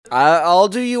I'll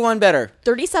do you one better.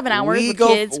 37 hours with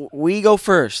kids. We go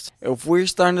first. If we're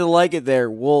starting to like it there,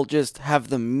 we'll just have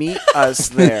them meet us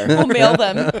there. We'll mail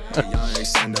them.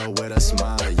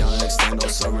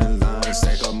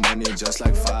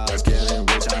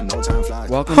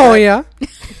 Welcome Oh, back. yeah.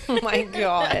 Oh my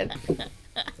God.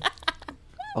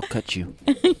 I'll cut you.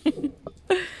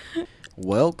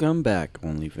 Welcome back,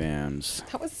 OnlyFans.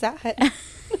 That was sad.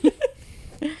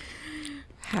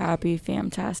 Happy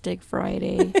Fantastic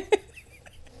Friday.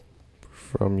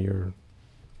 From your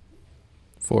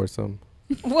foursome.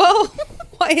 Whoa.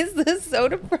 Why is this so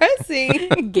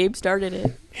depressing? Gabe started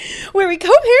it. Where we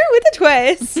come here with a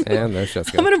twist. And there's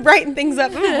Jessica. I'm going to brighten things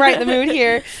up. I'm going to brighten the mood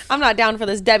here. I'm not down for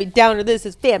this Debbie Downer. This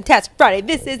is Fantastic Friday.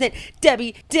 This isn't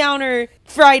Debbie Downer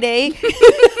Friday.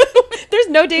 There's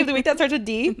no day of the week that starts with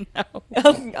D. No.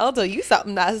 I'll tell you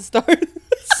something that starts.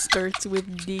 Starts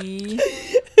with D.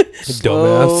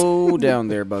 Slow down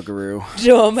there, buckaroo.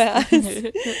 Dumbass.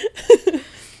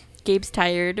 Gabe's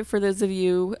tired, for those of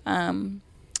you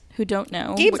who don't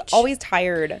know. Gabe's always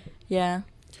tired. Yeah.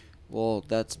 Well,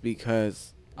 that's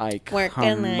because I Working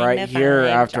come 9 right to here 5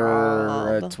 after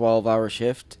a job. 12-hour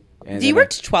shift. And Do you then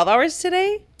work 12 hours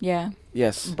today? Yeah.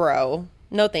 Yes. Bro.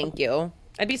 No, thank you.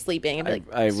 I'd be sleeping. I'd be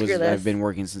like, screw this. I've been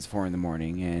working since 4 a.m,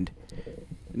 and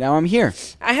now I'm here.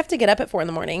 I have to get up at 4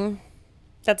 a.m.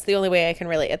 That's the only way I can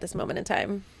relate at this moment in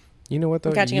time. You know what, though?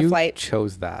 I'm catching a you flight.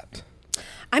 chose that.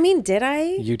 I mean, did I?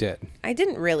 You did. I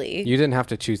didn't really. You didn't have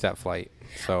to choose that flight.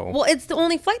 So. Well, it's the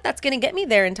only flight that's going to get me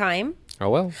there in time. Oh,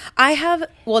 well. I have,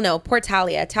 no, poor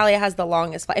Talia. Talia has the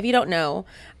longest flight. If you don't know,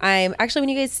 I'm actually, when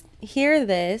you guys hear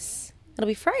this, it'll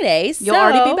be Friday. You'll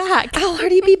already be back. I'll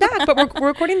already be back. But we're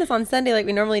recording this on Sunday like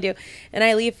we normally do. And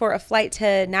I leave for a flight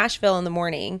to Nashville in the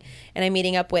morning. And I'm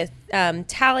meeting up with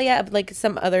Talia, like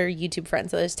some other YouTube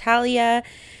friends. So there's Talia,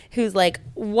 who's like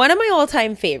one of my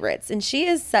all-time favorites. And she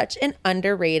is such an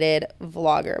underrated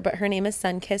vlogger. But her name is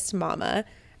Sunkissed Mama.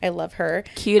 I love her.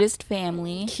 Cutest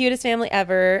family. Cutest family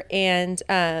ever. And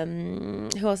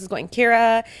who else is going?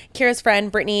 Kira's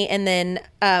friend, Brittany, and then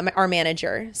our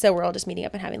manager. So we're all just meeting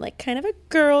up and having like kind of a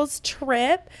girls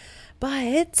trip.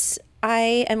 But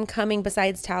I am coming,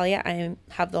 besides Talia, I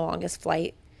have the longest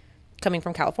flight coming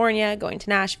from California, going to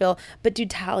Nashville. But dude,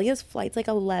 Talia's flight's like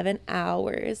 11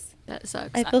 hours. That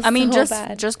sucks. I feel mean, so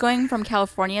bad. just going from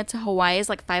California to Hawaii is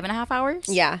like 5.5 hours.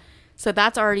 Yeah. So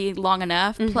that's already long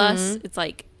enough. Plus, it's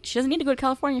like she doesn't need to go to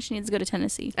California. She needs to go to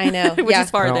Tennessee. I know. Which Yeah.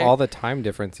 is farther. all the time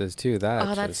differences, too.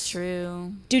 That's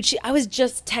true. Dude, I was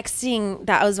just texting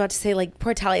that. I was about to say, like,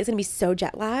 poor Talia is going to be so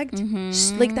jet lagged.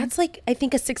 Like, that's like, I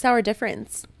think a 6-hour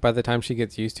difference. By the time she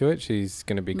gets used to it, she's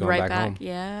going to be going Right back back. home.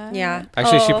 Yeah. Yeah.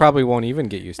 Actually, she probably won't even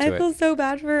get used to I it. feel so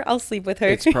bad for her. I'll sleep with her.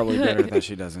 It's probably better that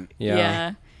she doesn't.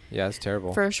 Yeah. Yeah, it's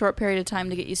terrible. For a short period of time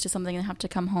to get used to something and have to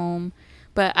come home.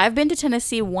 But I've been to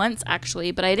Tennessee once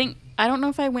actually, but I don't know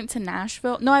if I went to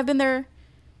Nashville. No, I've been there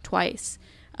twice.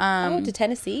 To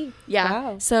Tennessee. Yeah.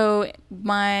 Wow. So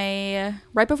right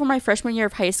before my freshman year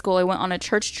of high school, I went on a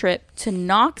church trip to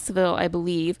Knoxville, I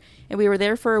believe, and we were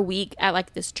there for a week at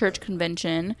like this church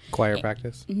convention. Choir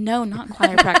practice? No, not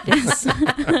choir practice.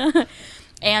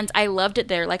 And I loved it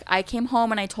there. Like, I came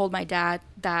home and I told my dad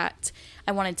that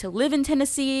I wanted to live in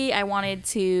Tennessee. I wanted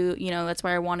to, that's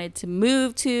where I wanted to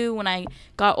move to when I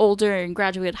got older and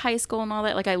graduated high school and all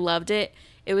that. Like, I loved it.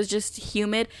 It was just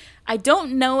humid. I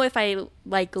don't know if I,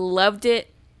 like, loved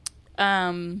it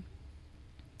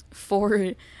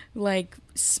for, like,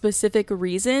 specific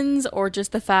reasons or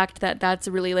just the fact that that's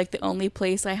really, like, the only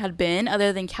place I had been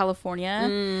other than California.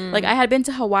 Like, I had been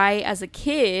to Hawaii as a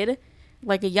kid,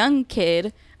 like a young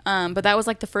kid, but that was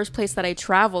like the first place that I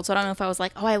traveled. So I don't know if I was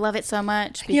like, oh, I love it so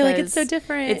much. You're like, it's so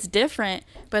different. It's different.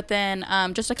 But then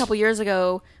just a couple years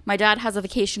ago, my dad has a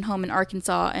vacation home in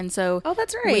Arkansas. And so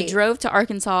that's right. We drove to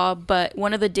Arkansas, but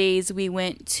one of the days we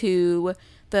went to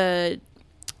the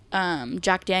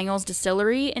Jack Daniel's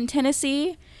distillery in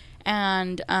Tennessee.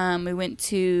 And we went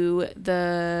to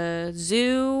the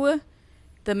zoo,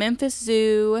 the Memphis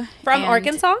Zoo. From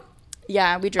Arkansas?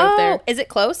 Yeah, we drove there. Is it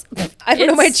close? I don't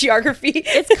know my geography.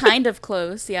 It's kind of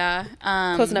close, yeah.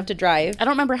 Close enough to drive. I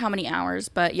don't remember how many hours,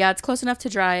 but yeah, it's close enough to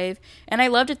drive. And I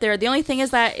loved it there. The only thing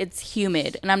is that it's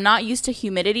humid, and I'm not used to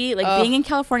humidity. Like, being in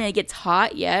California, it gets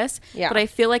hot, yes, but I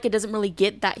feel like it doesn't really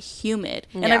get that humid.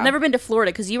 And I've never been to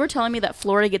Florida, because you were telling me that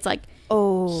Florida gets, like,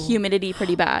 humidity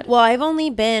pretty bad. Well, I've only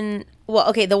been... Well,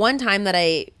 okay, the one time that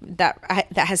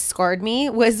has scarred me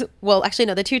was, well, actually,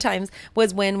 no, the 2 times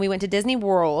was when we went to Disney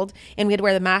World and we had to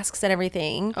wear the masks and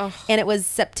everything. And it was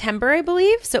September, I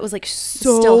believe. So it was like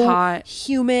Still hot.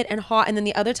 humid and hot. And then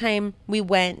the other time we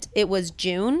went, it was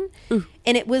June. And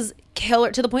it was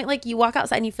killer to the point like you walk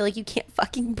outside and you feel like you can't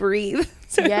fucking breathe.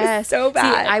 So Yes. it was so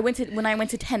bad. See, when I went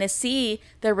to Tennessee,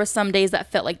 there were some days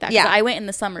that felt like that. 'Cause Yeah. I went in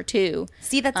the summer too.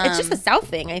 See, that's it's just a South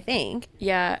thing, I think.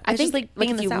 Yeah, I It's think just like like being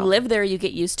in if the you South. live there, you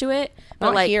get used to it. But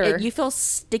Not like here. you feel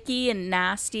sticky and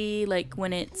nasty, like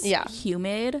when it's Yeah.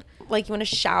 humid. Like you want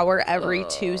to shower every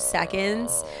 2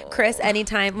 seconds. Chris,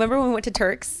 anytime. Remember when we went to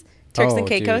Turks and Oh,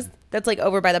 Caicos? dude. That's like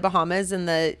over by the Bahamas in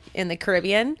the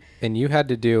Caribbean. And you had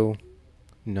to do.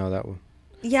 No, that one.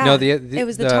 Yeah. No, it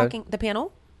was the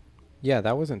panel. Yeah,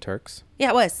 that wasn't Turks. Yeah,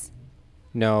 it was.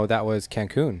 No, that was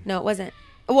Cancun. No, it wasn't.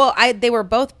 Well, they were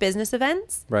both business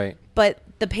events, Right. but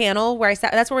the panel where I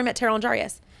sat, that's where we met Terrell and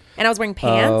Jarius. And I was wearing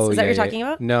pants. Is that what you're talking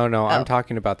about? No, Oh. I'm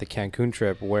talking about the Cancun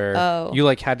trip where Oh. you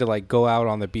like had to like go out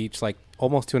on the beach like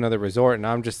almost to another resort, and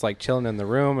I'm just like chilling in the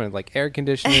room and like air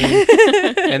conditioning.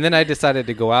 And then I decided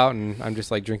to go out and I'm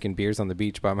just like drinking beers on the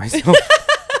beach by myself.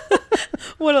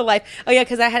 What a life. Oh yeah,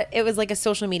 because it was like a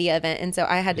social media event, and so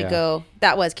I had to Yeah. go.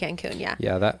 That was Cancun, yeah.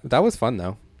 Yeah, that was fun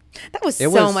though. That was It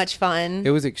so was- much fun.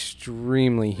 It was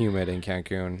extremely humid in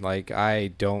Cancun. Like I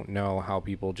don't know how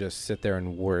people just sit there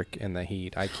and work in the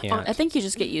heat. I can't. I think you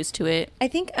just get used to it. I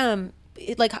think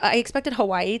like I expected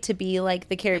Hawaii to be like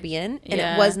the Caribbean, and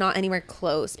Yeah. it was not anywhere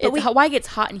close. But Hawaii gets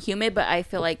hot and humid, but I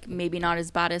feel like maybe not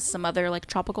as bad as some other like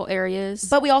tropical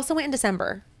areas. we also went in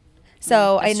December.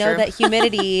 So I That's know true. that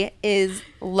humidity is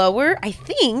lower, I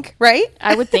think, right?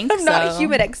 I would think I'm not a so.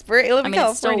 humid expert. I live I in mean,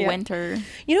 it's still California. winter.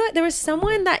 You know what? There was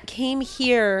someone that came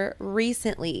here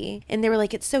recently and they were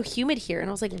like, it's so humid here. And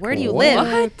I was like, where do you live?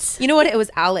 What? You know what? It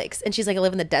was Alex. And she's like, I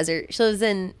live in the desert. She lives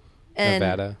in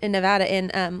Nevada.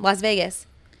 in Las Vegas.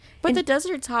 But the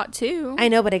desert's hot too. I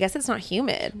know, but I guess it's not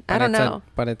humid. I But don't it's know.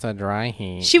 but it's a dry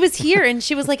heat. She was here and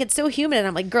she was like, it's so humid. And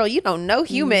I'm like, girl, you don't know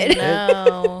humid.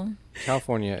 No.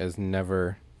 California is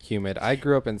never humid. I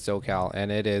grew up in SoCal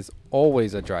and it is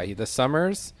always a dry heat. The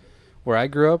summers where I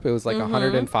grew up, it was like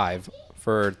 105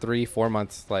 for 3-4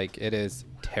 months. Like it is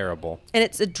terrible. And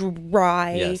it's a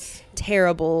dry, Yes.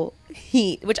 terrible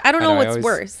heat, which I don't know I what's always-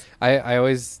 worse. I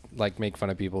always like make fun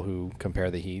of people who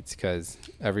compare the heats because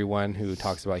everyone who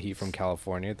talks about heat from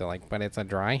California, they're like, but it's a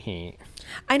dry heat.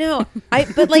 I know.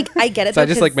 But like, I get it. So I though,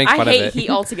 just like 'cause make I fun of hate it. heat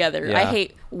altogether. I Yeah.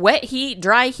 hate wet heat,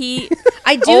 dry heat,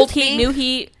 I do old heat, think- new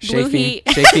heat, blue heat.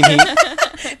 shaking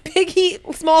heat. big heat,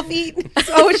 small feet.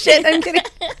 Oh shit, I'm kidding.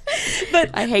 But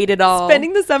I hate it all.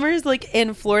 spending the summers like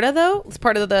in Florida though, it's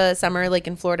part of the summer like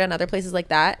in Florida and other places like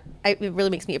that. It really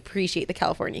makes me appreciate the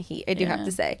California heat. I do have Yeah.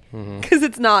 to say, Mm-hmm. because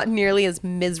it's not nearly as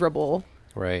miserable.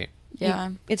 Right. Yeah.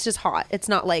 It's just hot. It's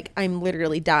not like I'm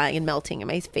literally dying and melting and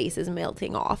my face is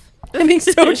melting off. I'm being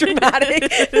so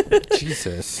dramatic.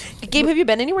 Jesus. Gabe, have you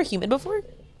been anywhere humid before?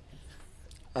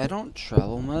 I don't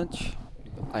travel much.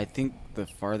 I think the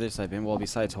farthest I've been, well,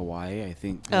 besides Hawaii, I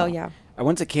think. Oh, yeah. I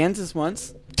went to Kansas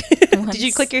once. Did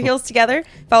you click your heels together?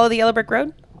 Follow the yellow brick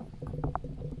road?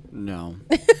 No.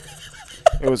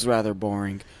 It was rather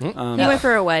boring. He went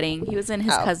for a wedding. He was in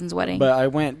his Oh. cousin's wedding. But I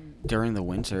went during the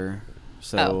winter,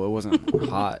 so Oh. it wasn't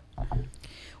hot.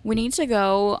 We need to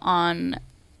go on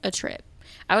a trip.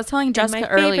 I was telling My Jessica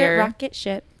favorite earlier rocket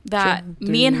ship. that Jump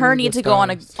me and her through need the to go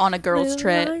on stars. a girls Little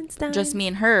trip, Einstein. just me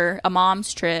and her, a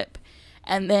mom's trip,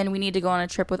 and then we need to go on a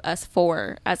trip with us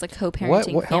four as a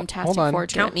co-parenting What? Fantastic Hold on. Four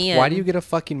trip. Count me in. Why do you get a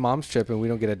fucking mom's trip and we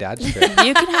don't get a dad's trip?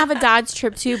 You can have a dad's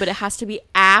trip too, but it has to be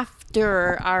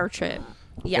after our trip.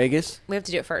 Yeah. Vegas? We have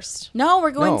to do it first. No,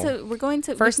 we're going No. to we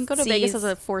First can go to Vegas sees- as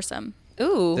a foursome.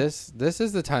 Ooh. This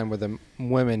is the time where the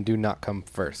women do not come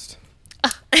first.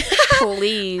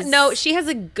 Please. No, she has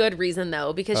a good reason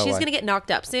though, because Oh, she's why? gonna get knocked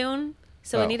up soon.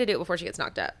 So we Oh. need to do it before she gets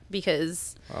knocked up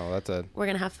because Oh, that's a we're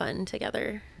gonna have fun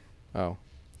together. oh.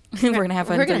 we're gonna have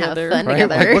fun We're gonna have together. fun. Right?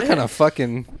 Together. Like, what kind of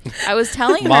fucking I was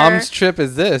telling mom's her trip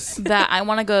is this? that I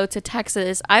want to go to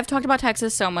Texas. I've talked about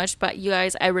Texas so much, but you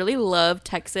guys, I really love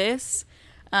Texas.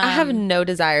 I have no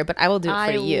desire, but I will do it for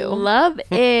I you. love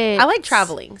it. I like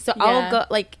traveling, so Yeah. I'll go.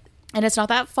 Like, and it's not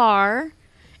that far.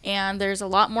 And there's a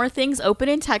lot more things open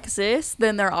in Texas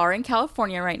than there are in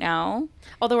California right now.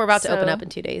 although we're about to open So- up in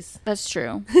 2 days. That's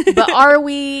true. But are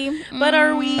we? But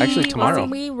are we? Actually, tomorrow. Are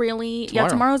we really? Tomorrow. Yeah,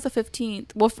 tomorrow's the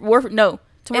 15th. Well,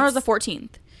 tomorrow's It's- the 14th.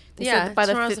 They Yeah, said by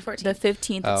tomorrow's the 14th. the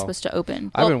 15th Oh. it's supposed to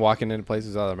open. I've been walking into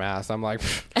places without a mask. I'm like,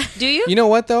 Do you? you know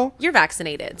what though? You're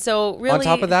vaccinated, so really. On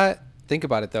top of that, think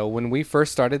about it though. When we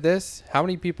first started this, how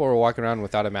many people were walking around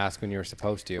without a mask when you were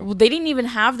supposed to? Well, they didn't even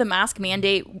have the mask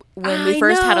mandate when we I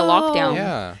first had a know. lockdown.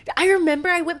 Yeah. I remember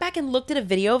I went back and looked at a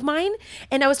video of mine,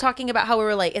 and I was talking about how we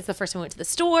were like, it's the first time we went to the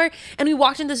store, and we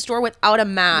walked into the store without a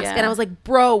mask, Yeah. and I was like,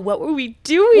 bro, what were we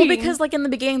doing? Well, because like in the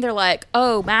beginning they're like,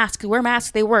 oh, masks, wear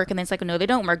masks, they work, and then it's like, no, they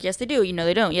don't work. Yes, they do. You know,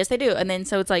 they don't. Yes, they do. And then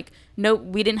so it's like, no,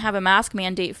 we didn't have a mask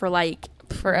mandate for like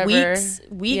Forever. weeks,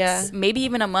 Yeah. maybe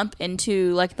even a month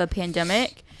into like the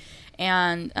pandemic,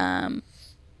 and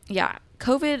yeah,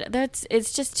 COVID.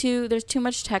 It's just there's too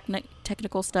much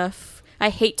technical stuff. I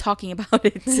hate talking about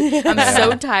it. I'm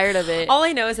so tired of it. All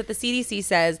I know is that the CDC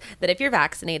says that if you're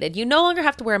vaccinated, you no longer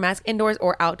have to wear a mask indoors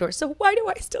or outdoors. So why do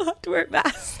I still have to wear a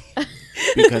mask?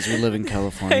 Because we live in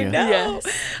California. No, Yes.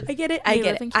 I get it. We I live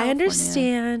get it. in I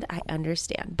California.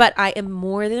 understand. But I am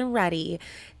more than ready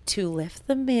to lift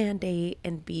the mandate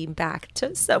and be back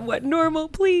to somewhat normal,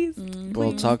 please.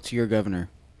 Well, talk to your governor.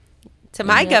 To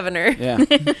my governor. Yeah.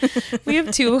 We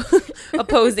have two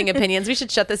opposing opinions. We should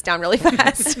shut this down really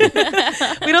fast.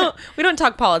 we don't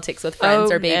talk politics with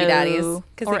friends or baby daddies or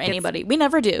it gets- anybody. We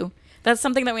never do. That's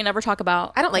something that we never talk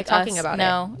about. I don't like talking about it.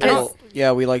 No, I Yes. don't. Well,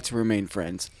 yeah, we like to remain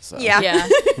friends. So. Yeah. Yeah.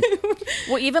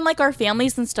 Well, even like our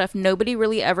families and stuff, nobody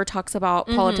really ever talks about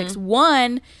politics.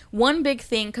 One big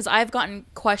thing, because I've gotten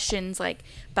questions like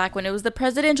back when it was the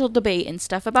presidential debate and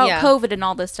stuff about Yeah. COVID and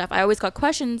all this stuff. I always got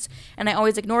questions and I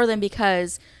always ignore them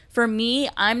because for me,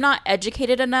 I'm not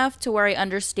educated enough to where I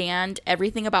understand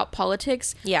everything about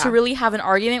politics Yeah. to really have an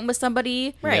argument with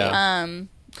somebody. Right. Yeah.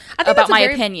 I think about that's a my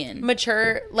very opinion.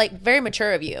 mature, like very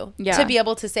mature of you Yeah. to be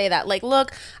able to say that. Like,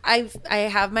 look, I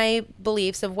have my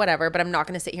beliefs of whatever, but I'm not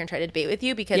going to sit here and try to debate with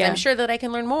you because Yeah. I'm sure that I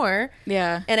can learn more.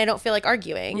 Yeah. And I don't feel like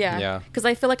arguing. Yeah. Yeah. Because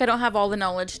I feel like I don't have all the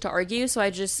knowledge to argue. So I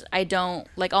don't,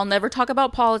 like, I'll never talk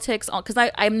about politics because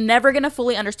I'm never going to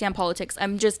fully understand politics.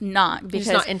 I'm just not. Because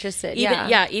just not interested, Even,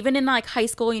 yeah. Even in, like, high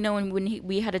school, you know, when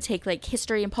we had to take, like,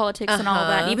 history and politics and all of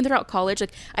that. Uh-huh. And even throughout college,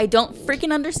 like, I don't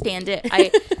freaking understand it.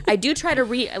 I do try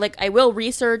to I will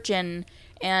research and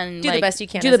Do the like, best you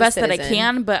can do as the a best that I citizen.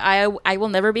 can, but I will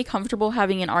never be comfortable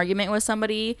having an argument with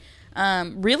somebody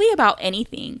really about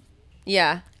anything.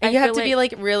 Yeah. I And you have feel to be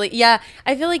like really, yeah.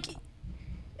 I feel like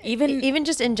even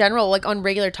just in general, like on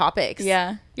regular topics.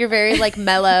 Yeah. You're very like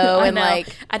mellow I and know.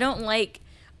 like, I don't like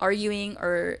arguing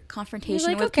or confrontation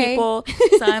You're like, with okay. people.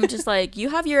 So I'm just like, you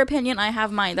have your opinion, I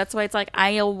have mine. That's why it's like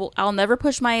I'll never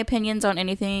push my opinions on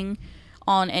anything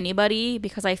on anybody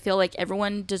because I feel like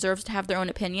everyone deserves to have their own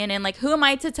opinion. And like, who am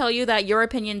I to tell you that your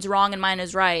opinion's wrong and mine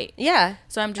is right? yeah.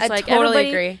 So I'm just I like, totally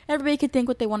agree. everybody could think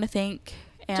what they want to think.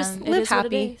 And Just it live is what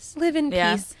it happy. is. Live in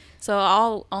Yeah. peace. So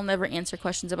I'll never answer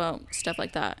questions about stuff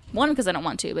like that. One, because I don't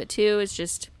want to, but two, it's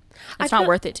just it's not feel-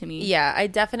 worth it to me. Yeah, I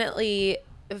definitely,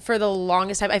 for the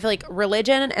longest time, I feel like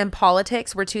religion and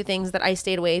politics were two things that I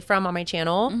stayed away from on my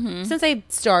channel since I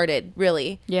started,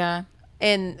 really. Yeah.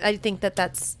 And I think that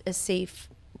that's a safe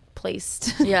place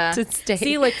to, Yeah. to stay.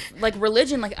 See, like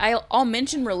religion, like I'll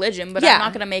mention religion, but Yeah. I'm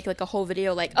not gonna make like a whole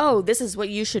video like, oh, this is what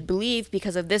you should believe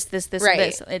because of this, Right. and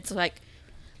this. It's like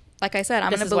I said, I'm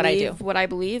This gonna is what I believe do. what I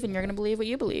believe, and you're gonna believe what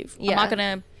you believe. Yeah. I'm not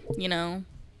gonna,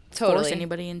 force Totally.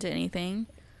 anybody into anything.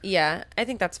 Yeah, I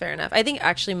think that's fair enough. I think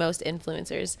actually most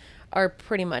influencers are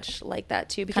pretty much like that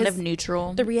too. Because Kind of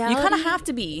neutral. the you kind of reality- have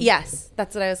to be. Yes,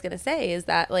 that's what I was gonna say. Is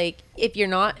that like if you're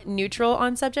not neutral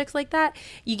on subjects like that,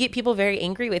 you get people very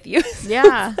angry with you. So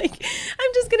Yeah. it's like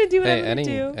I'm just gonna do what Hey, I'm gonna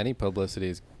do. any publicity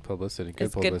is publicity. Good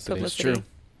It's good publicity. publicity. It's true.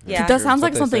 Yeah, That sounds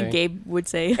That's like what they something say. Gabe would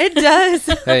say. it does.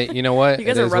 Hey, you know what? You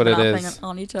guys It are is what rubbing it off is.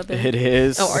 on each other. It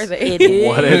is. Oh, are they? It is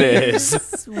What it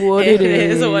is. what It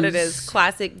is what it is.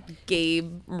 Classic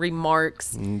Gabe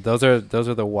remarks. Those are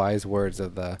the wise words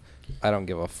of the I don't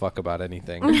give a fuck about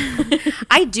anything.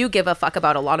 I do give a fuck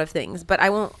about a lot of things, but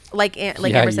I won't like Yeah,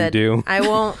 Amber you said. do. I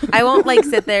won't like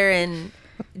sit there and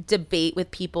debate with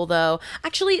people though.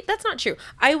 Actually, that's not true.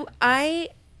 I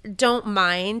don't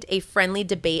mind a friendly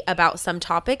debate about some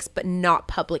topics, but not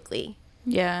publicly.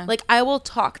 Yeah. Like I will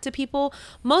talk to people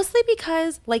mostly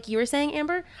because like you were saying,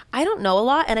 Amber, I don't know a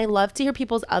lot and I love to hear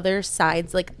people's other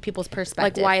sides, like people's like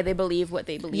perspective. why they believe what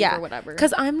they believe or whatever.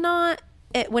 Because I'm not,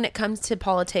 when it comes to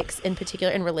politics in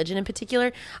particular and religion in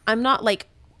particular, I'm not like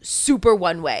super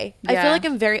one way. I Yeah. feel like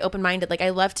I'm very open minded. Like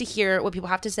I love to hear what people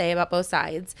have to say about both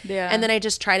sides. Yeah. And then I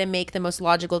just try to make the most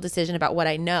logical decision about what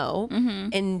I know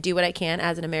and do what I can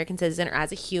as an American citizen or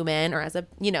as a human or as a,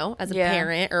 as a Yeah.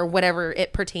 parent or whatever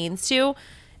it pertains to.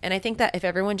 And I think that if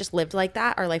everyone just lived like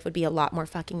that, our life would be a lot more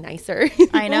fucking nicer.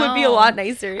 I know. It would be a lot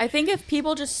nicer. I think if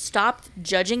people just stopped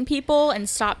judging people and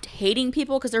stopped hating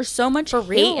people, because there's so much For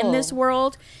hate in real. this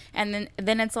world, and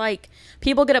then it's like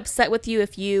people get upset with you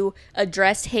if you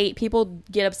address hate. People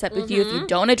get upset with you if you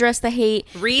don't address the hate.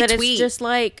 That Retweet. it's just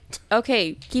like,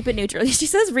 okay, keep it neutral. She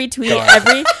says retweet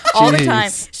God. all the Jeez.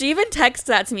 time. She even texts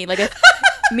that to me, like if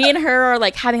me and her are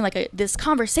like having like this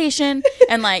conversation,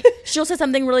 and like she'll say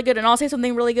something really good and I'll say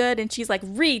something really good, and she's like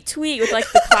retweet with like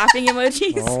the clapping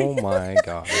emojis. Oh my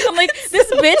god. I'm like,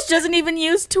 this bitch doesn't even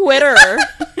use Twitter.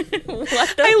 What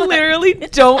the I fuck? literally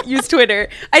don't use Twitter.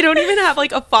 I don't even have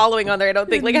like a following on there. I don't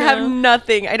think like I have No.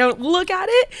 nothing. I don't look at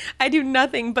it. I do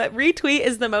nothing. But retweet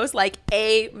is the most like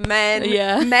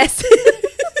amen message.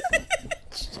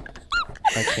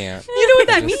 I can't. You know what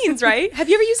that I just- means, right? Have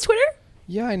you ever used Twitter?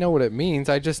 Yeah, I know what it means.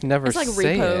 I just never It's like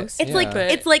say repost. it. It's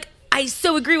Yeah. like I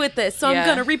so agree with this, so Yeah. I'm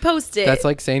gonna repost it. That's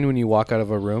like saying when you walk out of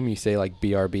a room, you say like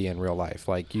BRB in real life.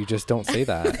 Like you just don't say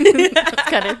that. That's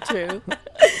kind of true.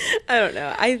 I don't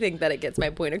know. I think that it gets my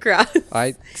point across.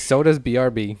 So does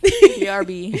BRB.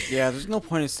 BRB. Yeah, there's no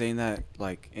point in saying that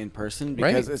like in person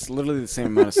Right. because it's literally the same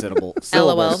amount of syllables.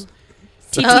 LOL.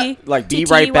 TT. Like be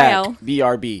right back. TTYL.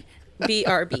 BRB.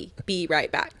 BRB. Be right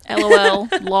back. LOL.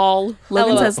 Lol.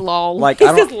 Logan LOL. says lol. Like He I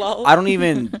says don't lol. I don't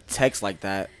even text like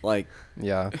that. Like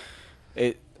Yeah.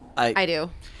 it I do.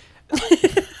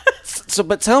 So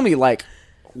but tell me like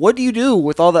what do you do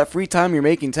with all that free time you're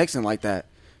making texting like that?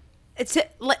 It's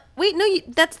like wait, no,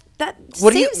 that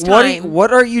What do you saves time.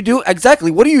 what are you doing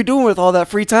exactly? What are you doing with all that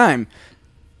free time?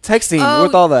 Texting Oh,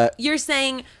 with all that. You're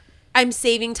saying I'm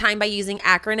saving time by using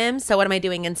acronyms. So what am I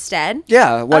doing instead?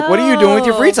 Yeah, like what are you doing with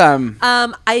your free time?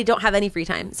 I don't have any free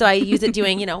time, so I use it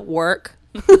doing work,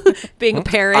 being a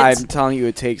parent. I'm telling you,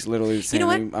 it takes literally the You know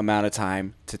same amount of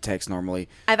time to text normally.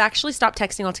 I've actually stopped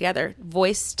texting altogether.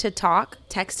 Voice to talk,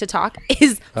 text to talk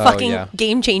is Oh, fucking yeah.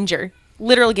 game changer.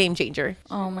 Literal game changer.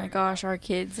 Oh my gosh, our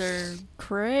kids are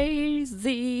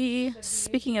crazy.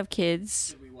 Speaking of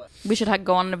kids, we should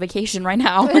go on a vacation right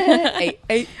now. Where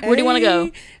Where do you wanna go?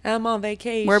 I'm on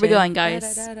vacation. Where are we going,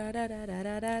 guys?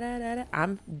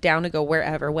 I'm down to go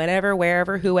wherever, whenever,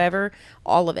 wherever, whoever,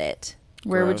 all of it.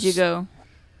 Where would you Gross. go?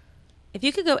 If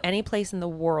you could go any place in the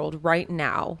world right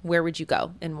now, where would you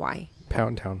go and why?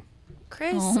 Pound Town.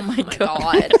 Chris. Oh my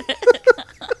God.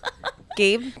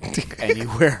 Gabe.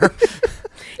 Anywhere.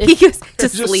 He goes to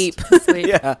Just- sleep. Sleep.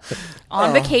 Yeah.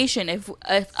 On vacation. If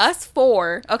us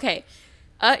four, okay.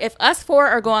 If us four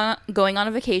are going on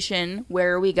a vacation,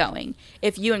 where are we going?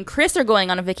 If you and Chris are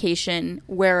going on a vacation,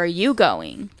 where are you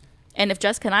going? And if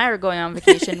Jessica and I are going on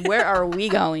vacation, where are we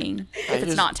going? If it's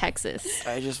just- not Texas.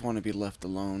 I just want to be left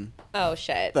alone. Oh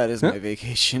shit. That is my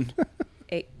vacation.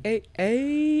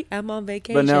 Hey, I'm on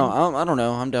vacation. But no, I don't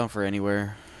know. I'm down for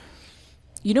anywhere.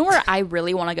 You know where I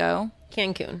really want to go?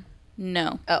 Cancun.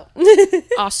 No. Oh.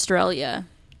 Australia.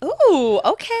 Ooh,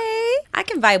 okay. I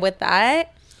can vibe with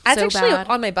that. That's So actually bad.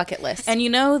 on my bucket list. And you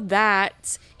know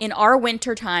that in our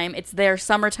winter time, it's their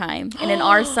summertime. And in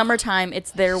our summertime,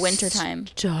 it's their winter time.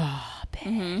 Stop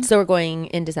it. So we're going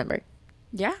in December.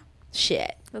 Yeah.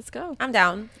 Shit. Let's go. I'm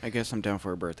down. I guess I'm down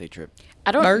for a birthday trip.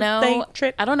 I don't Birthday know.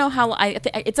 trip. I don't know how. I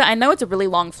know it's a really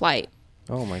long flight,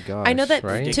 Oh my god. I know that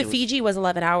right? to Ridiculous. Fiji was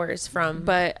 11 hours from.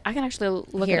 but I can actually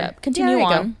look Here. it up. Yeah, Continue there you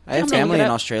go. on. I have Tell me, family look it in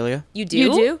up. Australia. You do? You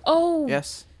do? Oh,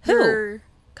 Yes. Who? Your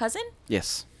cousin?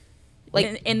 Yes.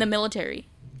 Like- in the military.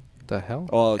 The hell?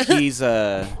 Well, he's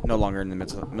no longer in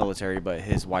the military, but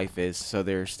his wife is, so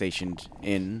they're stationed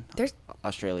in There's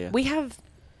Australia. we have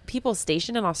people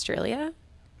stationed in Australia.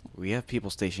 We have people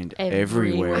stationed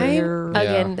Everywhere. everywhere.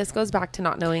 Again, Yeah. this goes back to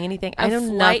not knowing anything. I A know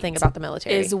flight nothing about the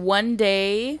military. Is 1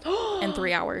 day and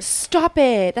 3 hours. Stop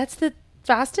it. That's the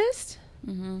fastest?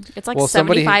 It's like Well,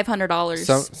 somebody-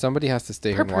 $7,500. Somebody has to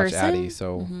stay Per here and watch person? Addie,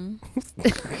 so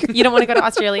You don't want to go to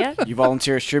Australia? You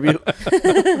volunteer as tribute?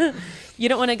 You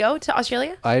don't want to go to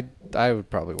Australia? I would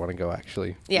probably want to go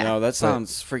actually. Yeah. No, that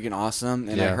sounds freaking awesome.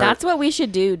 And I Yeah. heard, That's what we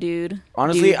should do, dude.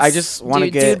 honestly, I just want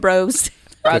to Dude get. bros.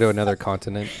 Go to another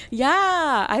continent.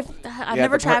 Yeah, I've Yeah,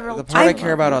 never the part, traveled. The part I I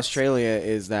care about Australia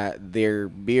is that their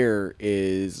beer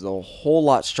is a whole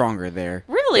lot stronger there.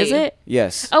 Really? Is it?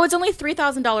 Yes. Oh, it's only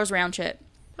 $3,000 round trip.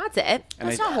 That's it. And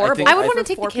That's I- not I horrible. think- I would I want to for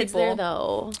take the 4 kids people. there,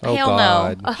 though. Oh Hell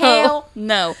god. no. Hell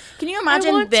no. Can you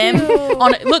imagine want them to.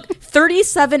 on look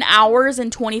 37 hours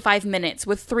and 25 minutes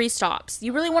with 3 stops?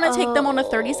 You really want to take them on a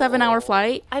 37-hour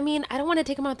flight? I mean, I don't want to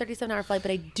take them on a 37-hour flight, but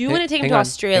I do want to take them Hang to on,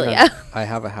 Australia. hang on. I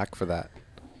have a hack for that.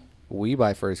 We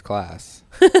buy first class,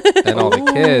 and all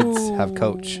the kids have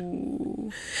coach.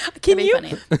 Can That'd be you?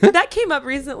 funny. That came up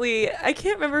recently. I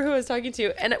can't remember who I was talking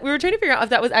to, and we were trying to figure out if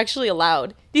that was actually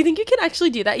allowed. Do you think you can actually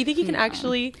do that? You think you can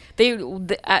actually?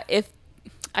 If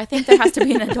I think there has to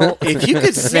be an adult. If you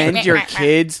could send your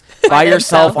kids by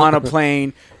yourself on a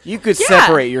plane, you could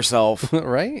separate yourself.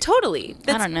 Right? Totally.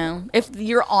 I don't know. If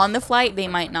you're on the flight, they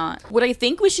might not. What I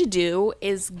think we should do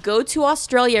is go to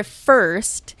Australia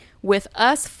first with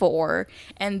us 4,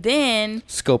 and then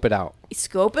Scope it out.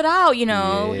 scope it out.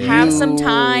 Yeah. Have some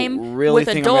time Really with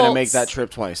think adults. I'm gonna make that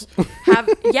trip twice?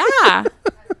 Yeah.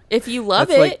 If you love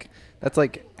That's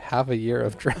like half a year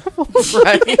of travel.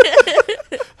 Right?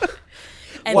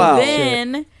 and Wow.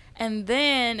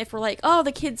 then if we're like, oh,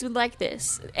 the kids would like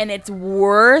this, and it's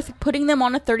worth putting them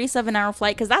on a 37-hour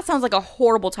flight, because that sounds like a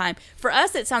horrible time. For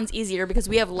us, it sounds easier because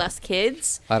we have less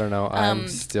kids. I don't know. I'm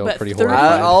still but pretty 30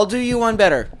 horrified. I'll do you one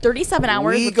better. 37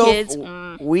 hours We with go. kids.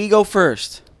 We go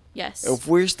first. Yes. If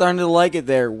we're starting to like it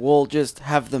there, we'll just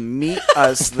have them meet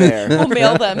us there. We'll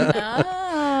mail them.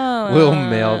 Oh. We'll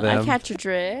mail I them. catch your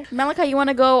drift. Malachi, you want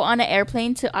to go on an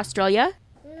airplane to Australia?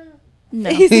 No.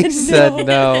 He said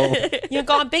no. You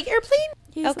go on big airplane?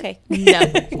 He's Okay. No.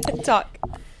 Talk.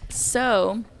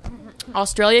 So,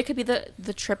 Australia could be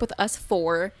the trip with us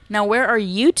 4. Now, where are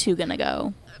you 2 going to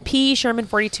go? P. Sherman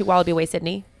 42 Wallaby Way,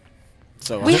 Sydney.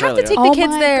 So We have to Australia. take the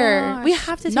kids there. We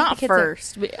have to take Not the kids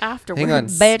first. Afterwards. Hang on.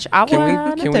 Bitch, I Can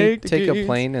wanna we take take a the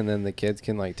plane and then the kids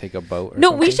can like take a boat? Or No,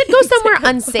 something? we should go somewhere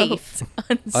unsafe.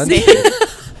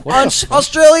 Unsafe.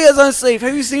 Australia's unsafe.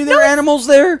 Have you seen their animals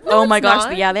there? Oh my it's gosh.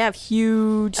 not. Yeah, they have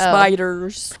huge Oh.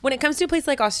 spiders. When it comes to a place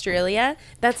like Australia,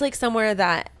 that's like somewhere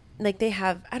that like they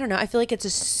have. I don't know. I feel like it's a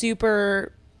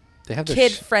super They have their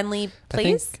kid-friendly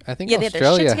place. I think Yeah, they have their shit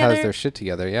Australia has together. their shit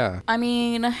together. Yeah. I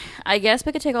mean, I guess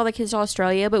we could take all the kids to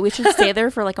Australia, but we should stay there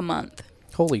for like a month.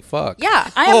 Holy fuck. Yeah,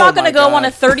 I am Oh not going to my go God. on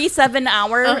a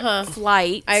 37-hour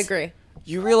flight. I agree.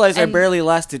 You realize I And- barely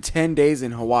lasted 10 days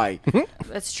in Hawaii.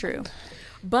 That's true.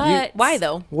 But Why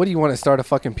though? What do you want to start a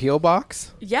fucking PO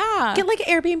box? Yeah. Get like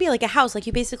an Airbnb, like a house, like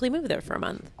you basically move there for a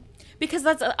month. Because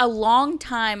that's a long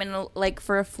time, and like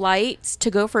for a flight to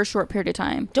go for a short period of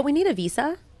time. Don't we need a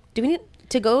visa? Do we need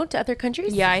to go to other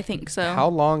countries? Yeah, I think so. How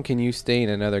long can you stay in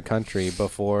another country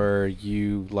before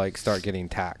you like start getting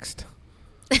taxed?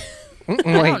 I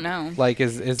don't know. Like,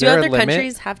 is Do there a other limit?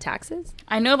 countries have taxes?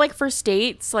 I know, like for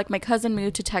states, like my cousin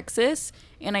moved to Texas,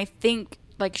 and I think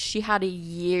like she had a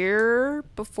year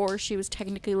before she was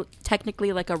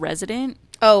technically like a resident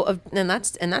Oh, and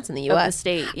that's in the of the U.S.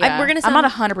 state. Yeah, we're gonna. I'm Sound,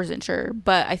 not 100% sure,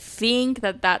 but I think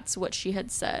that that's what she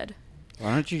had said.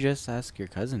 Why don't you just ask your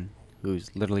cousin, who's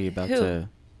literally about Who? to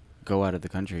go out of the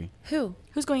country? who?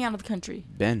 Who's going out of the country?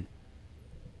 Ben.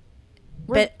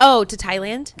 But to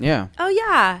Thailand. Yeah. Oh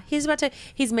yeah,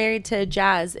 he's married to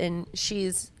Jazz, and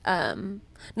she's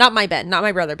not my Ben, not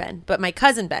my brother Ben, but my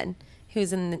cousin Ben,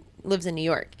 who's lives in New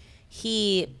York.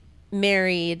 He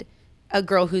married a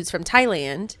girl who's from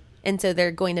Thailand, and so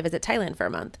they're going to visit Thailand for a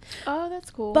month. Oh, that's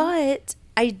cool. But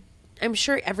I'm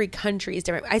sure every country is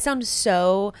different. I sound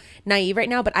so naive right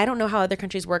now, but I don't know how other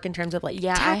countries work in terms of like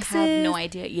yeah, taxes, I have no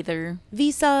idea either.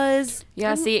 visas.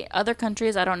 Yeah, see, other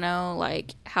countries, I don't know,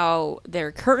 like, how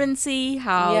their currency,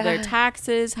 how their Yeah.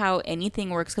 taxes, how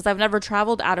anything works, because I've never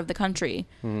traveled out of the country.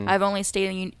 I've only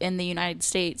stayed in the United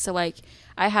States, so, like,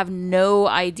 I have no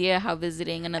idea how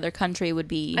visiting another country would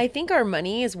be. I think our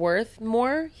money is worth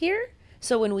more here.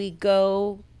 So when we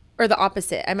go, or the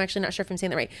opposite, I'm actually not sure if I'm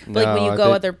saying that right. But like when No, you go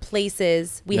the- other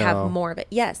places, we No. have more of it.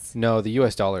 Yes. No, the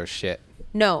U.S. dollar is shit.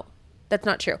 No, that's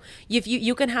not true. If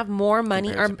you can have more money.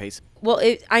 Compared Or, to peso. well,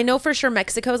 I know for sure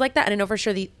Mexico is like that, and I know for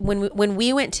sure when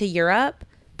we went to Europe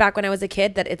back when I was a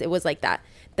kid, that it was like that.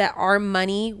 That our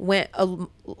money went a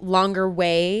longer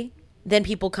way than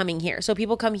people coming here. So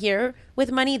people come here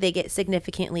with money, they get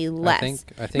significantly less.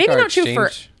 I think Maybe our not true for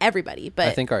exchange- everybody, but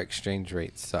I think our exchange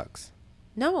rate sucks.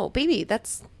 no, baby,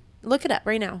 look it up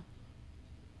right now.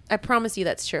 I promise you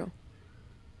that's true.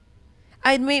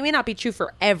 It may not be true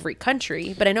for every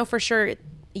country, but I know for sure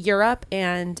Europe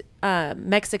and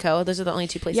Mexico, those are the only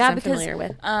two places I'm familiar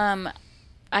with.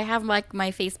 I have like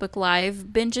my Facebook Live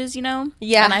binges, you know?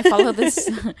 Yeah. And I follow this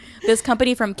this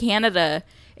company from Canada.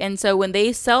 And so when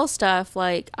they sell stuff,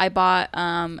 like I bought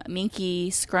Minky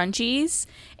scrunchies,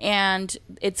 and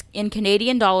it's in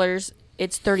Canadian dollars,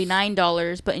 it's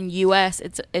 $39, but in US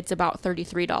it's about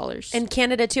 $33. And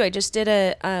Canada too. I just did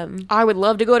I would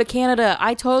love to go to Canada.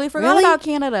 I totally forgot Really? about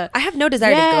Canada. I have no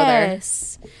desire to go there.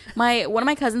 Yes. One of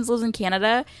my cousins lives in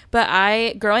Canada,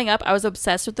 but growing up I was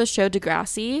obsessed with the show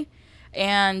Degrassi,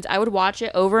 and I would watch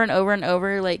it over and over and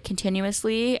over, like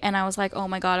continuously, and I was like, "Oh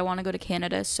my god, I want to go to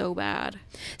Canada so bad."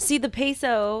 See the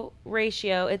peso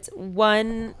ratio, it's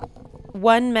one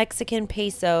one Mexican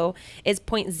peso is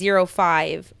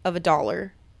 0.05 of a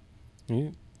dollar.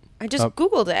 You- I just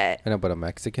Googled it. I know, but a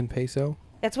Mexican peso?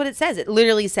 That's what it says. It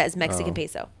literally says Mexican Oh.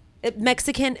 peso.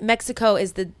 Mexico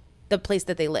is the place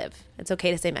that they live. It's okay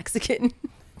to say Mexican.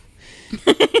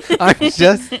 I'm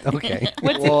just okay.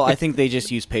 Well, I think they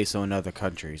just use peso in other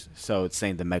countries, so it's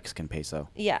saying the Mexican peso.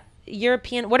 Yeah.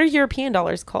 European. What are European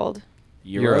dollars called?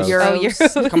 Euros. Oh, Euros.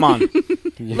 euros. Come on.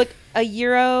 Look,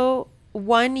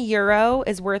 €1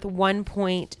 is worth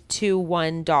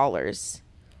 $1.21.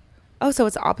 Oh, so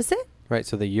it's opposite? Right,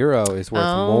 so the euro is worth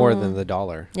more than the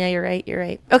dollar. Yeah, you're right. You're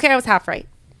right. Okay, I was half right.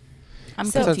 I'm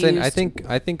So- That's what I'm confused. saying.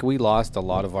 I think we lost a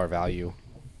lot of our value,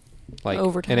 like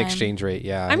Over in time. exchange rate.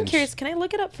 Yeah, I'm and curious. Can I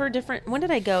look it up for different? When did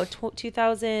I go?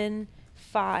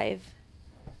 2005.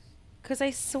 Because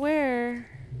I swear.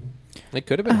 It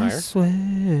could have been higher. I swear.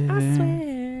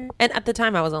 And at the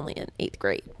time, I was only in 8th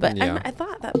grade. But Yeah. I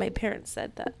thought that my parents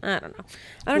said that. I don't know.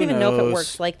 I don't Who even know if it knows?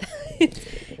 works like that.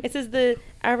 It says the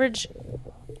average.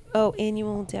 Oh,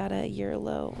 annual data year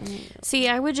low. See,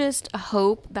 I would just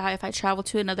hope that if I travel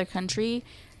to another country,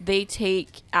 they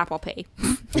take Apple Pay.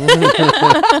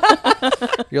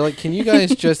 You're like, can you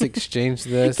guys just exchange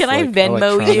this? Can I like,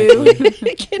 Venmo you?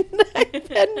 electronically?" Can I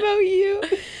Venmo you?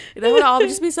 That would all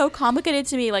just be so complicated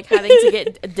to me, like having to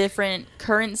get different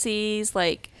currencies.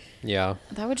 Like Yeah.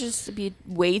 that would just be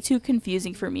way too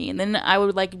confusing for me. And then I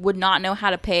would not know how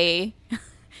to pay.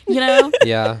 You know?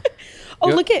 Yeah. Oh,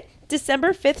 Yep. look at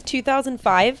December 5th,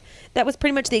 2005. That was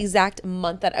pretty much the exact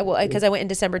month that because I went in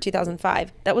December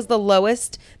 2005. That was the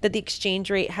lowest that the exchange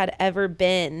rate had ever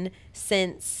been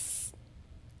since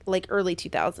like early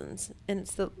 2000s. And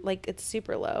it's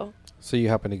super low. So you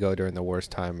happen to go during the worst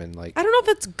time and like. I don't know if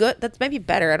that's good. That's maybe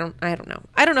better. I don't know.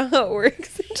 I don't know how it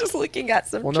works. I'm just looking at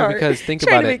some Well, no, chart. because think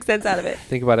trying about to it. make sense out of it.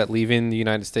 Think about it, leaving the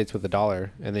United States with $1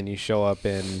 and then you show up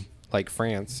in like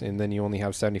France and then you only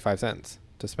have 75 cents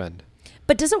to spend.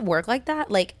 But does it work like that?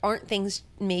 Like, aren't things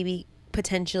maybe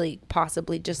potentially,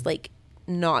 possibly just like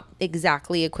not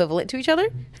exactly equivalent to each other?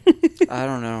 I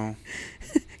don't know.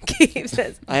 Gabe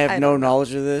says, I have no don't know.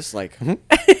 knowledge of this. Like,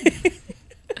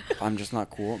 I'm just not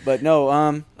cool. But no,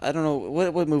 I don't know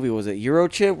what movie was it?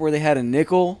 Eurotrip, where they had a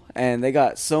nickel and they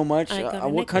got so much. I got a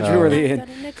What nickel. country were they I in? got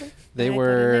a nickel. They I got a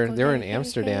were nickel. in Hey,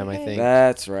 Amsterdam, hey, I hey. think.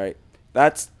 That's right.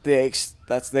 That's the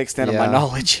extent of my Yeah.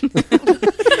 knowledge.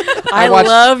 I watched-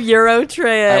 love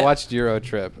Eurotrip. I watched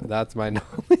Eurotrip. That's my knowledge.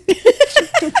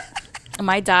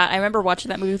 My dad, I remember watching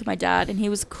that movie with my dad, and he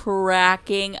was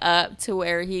cracking up to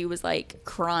where he was like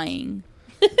crying.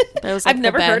 That was, like, I've the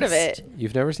never heard of best. it.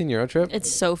 You've never seen Eurotrip?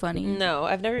 It's so funny. No,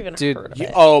 I've never even Dude, heard of You-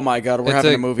 it. oh my god, we're It's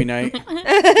having a- a movie night.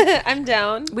 I'm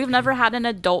down. We've never had an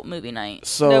adult movie night.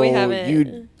 So No, we haven't.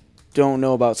 you don't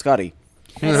know about Scotty.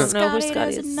 I don't know who Scotty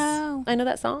Scotty doesn't is. know. I know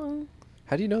that song.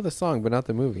 How do you know the song but not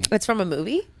the movie? It's from a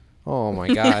movie? Oh my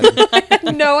god. I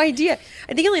have no idea.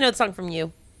 I think I only know the song from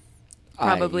you.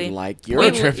 Probably. I like We-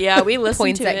 Eurotrip. yeah, we listened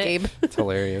Points to at it. Gabe. It's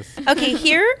hilarious. Okay,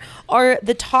 here are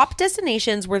the top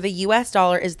destinations where the US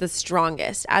dollar is the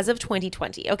strongest as of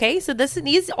 2020. Okay, so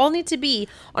these all need to be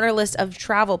on our list of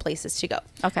travel places to go.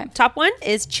 Okay. Top one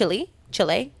is Chile.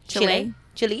 Chile.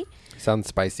 Sounds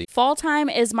spicy. Fall time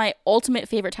is my ultimate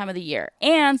favorite time of the year,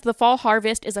 and the fall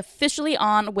harvest is officially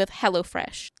on with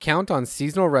HelloFresh. Count on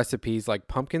seasonal recipes like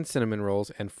pumpkin cinnamon rolls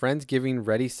and Friendsgiving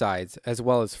ready sides, as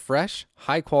well as fresh,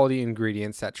 high-quality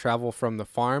ingredients that travel from the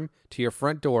farm to your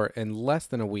front door in less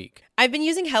than a week. I've been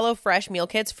using HelloFresh meal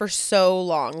kits for so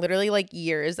long, literally like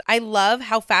years. I love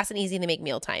how fast and easy they make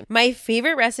mealtime. My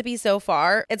favorite recipe so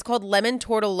far, it's called lemon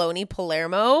tortelloni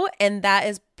Palermo, and that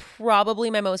is probably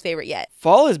my most favorite yet.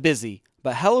 Fall is busy,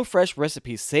 but HelloFresh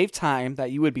recipes save time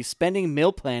that you would be spending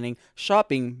meal planning,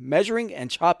 shopping, measuring,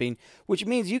 and chopping, which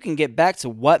means you can get back to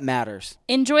what matters.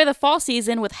 Enjoy the fall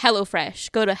season with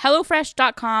HelloFresh. Go to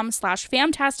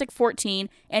HelloFresh.com/Fantastic14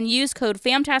 and use code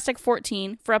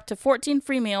Fantastic14 for up to 14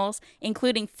 free meals,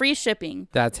 including free shipping.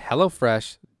 That's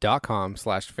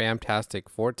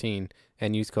HelloFresh.com/Fantastic14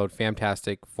 and use code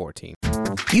Fantastic14.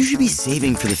 You should be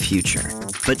saving for the future,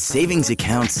 but savings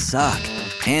accounts suck,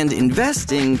 and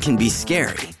investing can be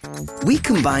scary. We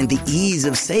combine the ease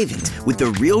of savings with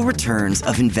the real returns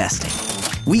of investing.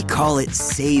 We call it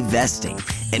Save Vesting,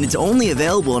 and it's only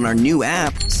available in our new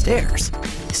app, Stairs.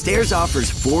 Stairs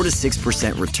offers 4 to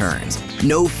 6% returns,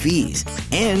 no fees,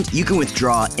 and you can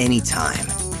withdraw anytime.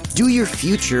 Do your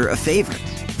future a favor.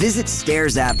 Visit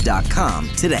StairsApp.com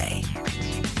today.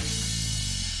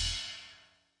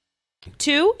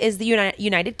 2 is the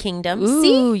United Kingdom. Ooh,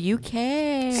 See? UK.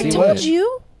 I See told what?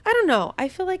 you. I don't know. I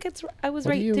feel like I was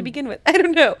What do right you- to begin with. I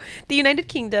don't know. The United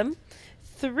Kingdom.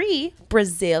 3,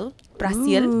 Brazil.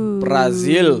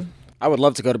 Brazil. I would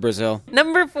love to go to Brazil.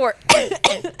 Number 4.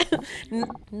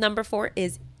 Number 4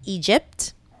 is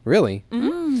Egypt. Really?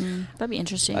 That'd be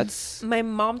interesting. That's My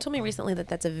mom told me recently that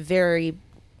that's a very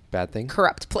Bad thing?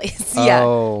 corrupt place. Yeah.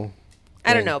 Oh.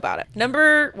 I don't dang. know about it.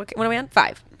 Number, what are we on?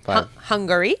 5. 5.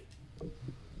 Hungary.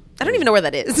 I don't even know where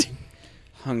that is.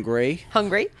 Hungary.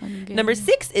 Hungary. Number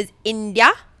 6 is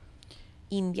India.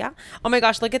 India. Oh my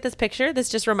gosh, look at this picture. This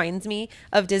just reminds me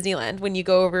of Disneyland when you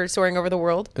go over soaring over the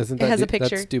world. Isn't it that has a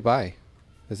picture. That's Dubai,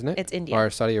 isn't it? It's India. Or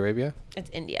Saudi Arabia? It's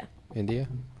India. India?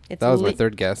 It's That was my li-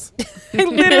 third guess. I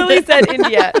literally said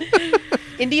India.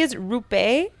 India's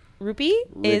rupee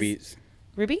Rubies.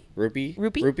 rupee Rupee.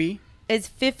 Rupee? Rupee. is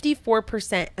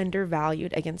 54%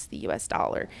 undervalued against the US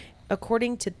dollar,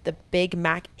 according to the Big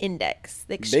Mac Index.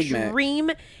 The Big Mac.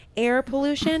 extreme air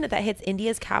pollution that hits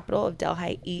India's capital of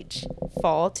Delhi each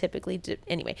fall typically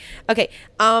anyway. Okay,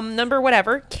 number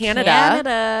whatever, Canada.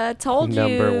 Canada. Told you.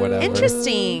 Number whatever.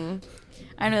 Interesting.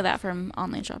 I know that from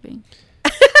online shopping.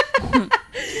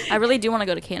 I really do want to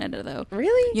go to Canada, though.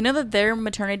 Really? You know that their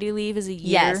maternity leave is a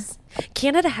year? Yes.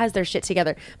 Canada has their shit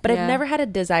together, but I've Yeah. never had a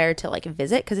desire to like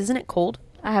visit because isn't it cold?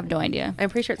 I have no idea. I'm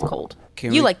pretty sure it's cold.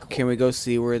 Can you we, like cold. Can we go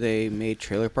see where they made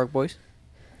Trailer Park Boys?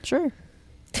 Sure.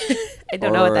 I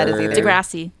don't know what that is Or- either.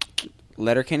 Degrassi.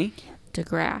 Letterkenny.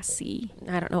 Degrassi.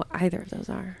 I don't know what either of those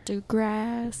are.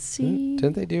 Degrassi.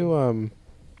 Didn't they do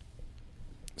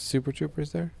Super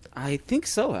Troopers there? I think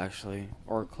so, actually,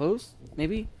 or close,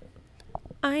 maybe.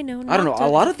 I know. I don't know. not A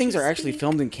lot to of things are actually see.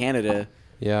 filmed in Canada.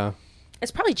 Yeah.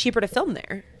 It's probably cheaper to film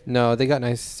there. No, they got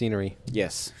nice scenery.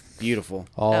 Yes, beautiful.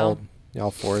 All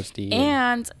foresty.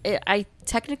 And I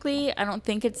don't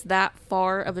think it's that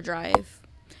far of a drive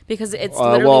because it's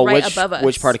literally right above us.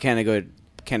 Which part of Canada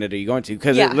are you going to?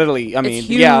 Because Yeah. it literally, I mean,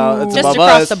 huge. yeah, it's Just above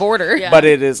across us, the border. Yeah. but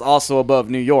it is also above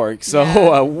New York. So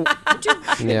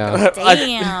yeah.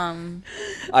 Damn.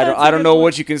 I don't know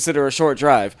what you consider a short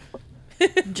drive.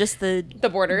 Just the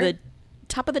border? the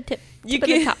top of the tip. You Tip of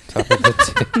the can- top. Top of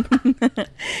the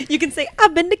You can say,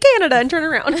 I've been to Canada and turn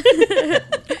around.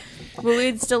 Well,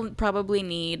 we'd still probably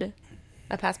need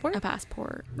A passport? a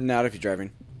passport. Not if you're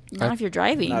driving. Not if you're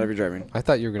driving. Not if you're driving. I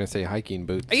thought you were going to say hiking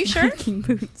boots. Are you sure? Hiking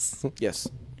boots. Yes,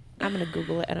 I'm going to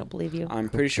Google it. I don't believe you. I'm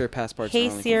pretty sure passports. Hey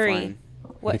are only for Siri. flying.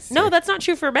 What? Hey, No, Siri. that's not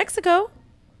true for Mexico.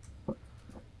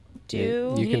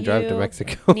 Do You can drive to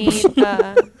Mexico. Need,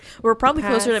 We're probably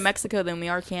closer to Pass. Mexico than we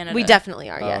are Canada. we definitely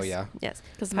are, Oh, yes. yeah. Yes.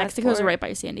 Because Mexico's Passport right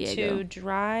by San Diego. To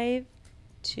drive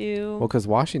to... Well, because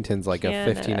Washington's like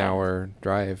Canada. a 15-hour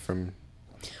drive from.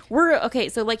 We're okay.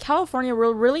 So like California,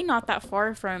 we're really not that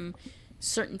far from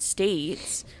certain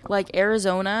states. Like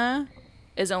Arizona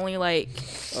is only like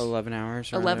 11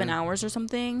 hours. around 11 there. hours or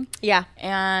something, Yeah.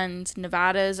 and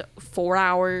Nevada's 4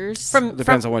 hours.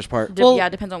 Depends on which part. Well, yeah,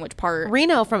 depends on which part.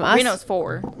 Reno from us. Reno's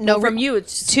 4. No, from you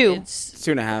it's 2. It's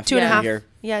 2.5. 2.5. Yeah. Here.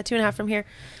 Yeah, 2.5 from here.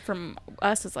 from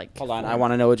us is like. Hold on. I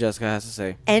want to know what Jessica has to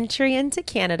say. Entry into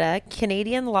Canada.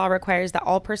 Canadian law requires that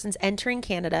all persons entering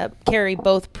Canada carry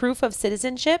both proof of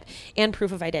citizenship and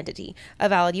proof of identity. A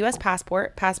valid U.S.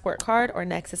 passport, passport card, or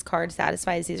Nexus card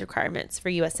satisfies these requirements for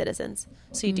U.S. citizens.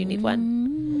 So you do need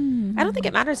one. I don't think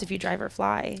it matters if you drive or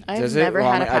fly. I've Does never it?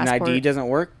 Well, had a an passport. ID doesn't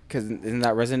work because isn't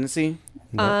that residency?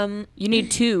 You need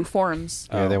 2 forms.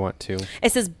 Yeah, they want to.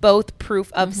 It says both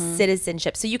proof of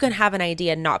citizenship. So you can have an ID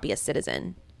and not be a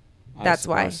citizen. That's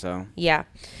why. suppose so. Yeah.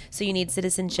 So you need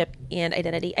citizenship and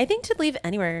identity. I think to leave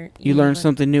anywhere. You learn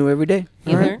something new every day.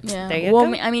 You learn. Yeah. There you well,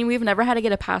 go. I mean, we've never had to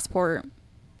get a passport.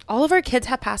 All of our kids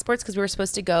have passports because we were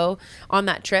supposed to go on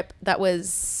that trip that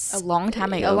was A long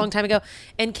time ago. A long time ago.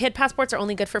 And kid passports are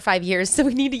only good for 5 years, so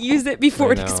we need to use it before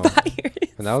I it know. expires.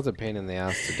 And that was a pain in the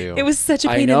ass to do. It was such a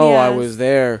I pain know. in the I ass. was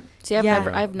there. See, I've Yeah.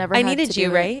 never. I had needed to you,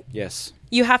 do it. right? Yes.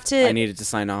 You have to. I needed to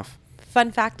sign off.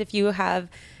 Fun fact: if you're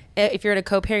in a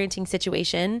co-parenting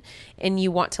situation and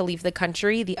you want to leave the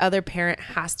country, the other parent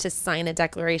has to sign a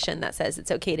declaration that says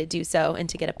it's okay to do so and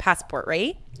to get a passport,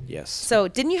 right? Yes. So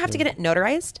didn't you have to get it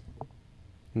notarized?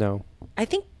 No. I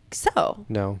think so.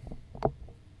 No.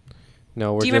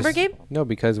 No. Do you remember, Gabe? No,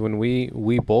 because when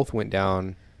we both went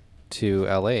down to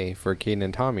LA for Caden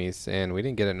and Tommy's, and we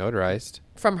didn't get it notarized.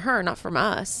 From her, not from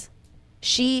us.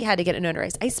 She had to get it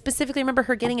notarized. I specifically remember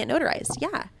her getting it notarized.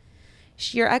 Yeah.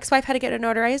 Your ex-wife had to get it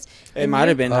notarized. It and might you-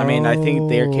 have been. I mean, I think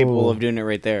they're capable Oh. of doing it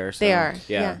right there. So, They are.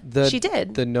 Yeah. She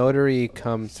did. The notary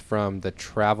comes from the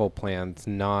travel plans,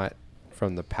 not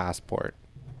from the passport.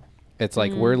 It's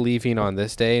like we're leaving on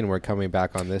this day and we're coming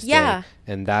back on this Yeah. day,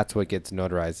 and that's what gets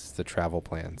notarized is the travel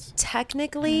plans.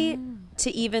 Technically, to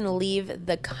even leave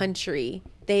the country,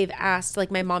 they've asked,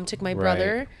 like my mom took my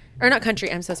brother, or not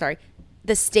country, I'm so sorry,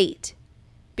 the state.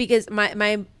 Because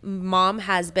my mom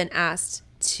has been asked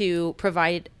to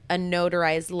provide a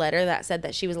notarized letter that said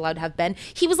that she was allowed to have Ben.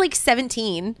 He was like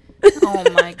 17. Oh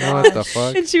my god. What the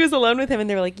fuck? And she was alone with him, and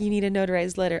they were like, you need a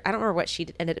notarized letter. I don't remember what she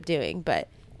ended up doing, but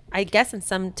I guess in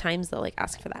sometimes they'll like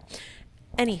ask for that.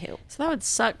 Anywho. So that would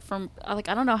suck from, like,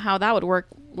 I don't know how that would work,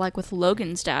 like, with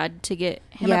Logan's dad to get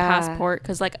him Yeah. a passport.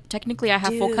 Because, like, technically I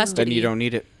have full Dude. custody. Then you don't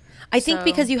need it. I think So-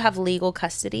 because you have legal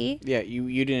custody. Yeah,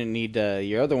 you didn't need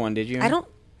your other one, did you? I don't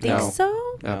think No. so.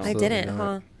 I Absolutely didn't, not.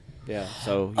 huh? Yeah,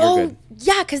 so you're Oh, good.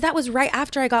 yeah, because that was right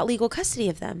after I got legal custody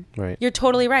of them. Right. You're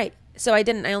totally right. So I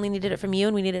didn't. I only needed it from you,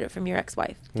 and we needed it from your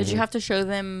ex-wife. Did you have to show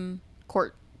them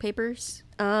court papers?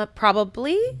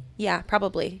 Probably. Yeah,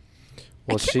 probably.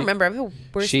 Well, I can't remember. I have a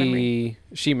worse memory.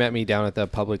 she met me down at the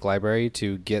public library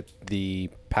to get the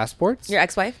passports. Your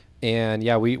ex-wife? And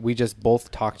yeah, we just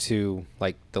both talked to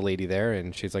like the lady there,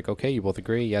 and she's like, okay, you both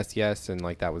agree, yes, and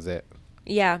like that was it.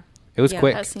 Yeah. It was Yeah.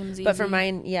 quick. That seems easy. But for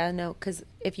mine, yeah, no, because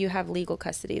if you have legal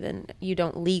custody, then you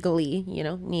don't legally,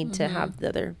 need to have the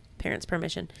other parent's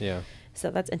permission. Yeah. So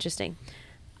that's interesting.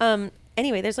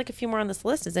 Anyway, there's like a few more on this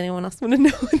list. Does anyone else want to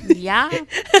know? Yeah.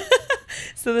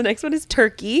 So the next one is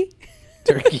Turkey.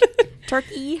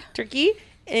 Turkey. Turkey.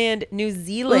 And New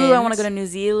Zealand. Ooh, I want to go to New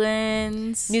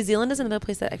Zealand. New Zealand is another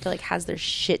place that I feel like has their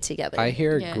shit together. I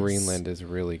hear Yes. Greenland is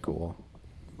really cool.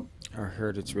 I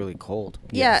heard it's really cold.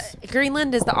 yeah, Yes.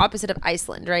 Greenland is the opposite of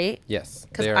Iceland, right? Yes.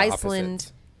 Because they are Iceland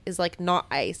opposites. is like not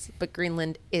ice, but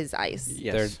Greenland is ice.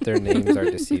 Yes. Their names are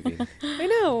deceiving. I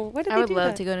know. Why did I they would do love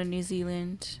that? to go to New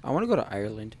Zealand. I want to go to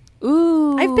Ireland.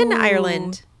 Ooh. I've been to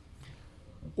Ireland.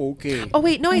 Okay. Oh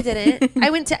wait, no, I didn't. I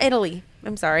went to Italy.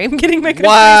 I'm sorry. I'm getting my countries.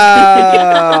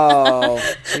 Wow.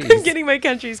 I'm getting my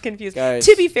countries confused. Guys.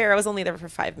 To be fair, I was only there for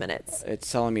 5 minutes. It's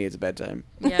telling me it's bedtime.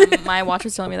 Yeah, my watch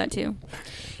was telling me that too.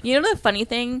 You know, the funny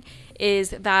thing is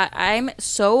that I'm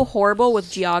so horrible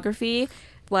with geography.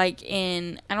 Like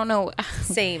I don't know.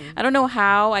 Same. I don't know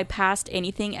how I passed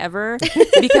anything ever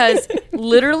because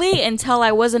literally until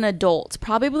I was an adult,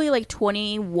 probably like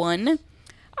 21,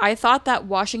 I thought that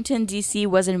Washington, D.C.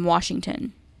 was in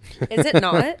Washington. Is it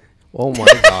not? Oh my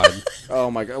God, Oh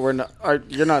my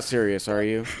god, you're not serious, are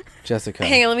you? Jessica.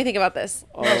 Hang on, let me think about this.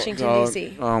 Oh, Washington, God.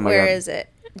 D.C. Oh, my Where God. is it?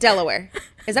 Delaware.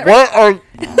 Is that right? What are?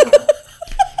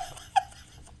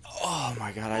 Oh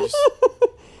my god, Is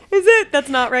it? That's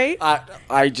not right?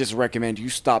 I just recommend you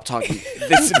stop talking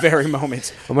this very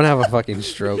moment. I'm gonna have a fucking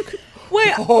stroke.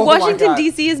 Wait, Oh my Washington, God.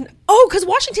 D.C. is... Oh, because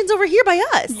Washington's over here by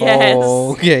us. Yes.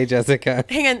 Oh, okay, Jessica.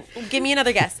 Hang on. Give me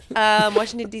another guess.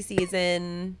 Washington, D.C. is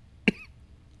in...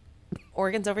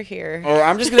 Oregon's over here. Or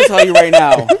I'm just gonna tell you right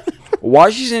now,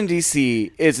 Washington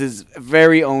D.C. is his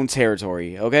very own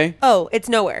territory. Okay, Oh, it's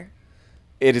nowhere.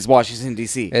 it is Washington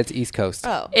D.C. It's East Coast.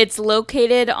 Oh. It's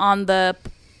located on the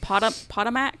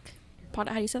Potomac. How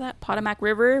do you say that? Potomac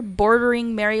River,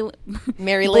 bordering Maryland?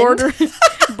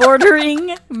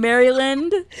 bordering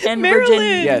Maryland and Maryland.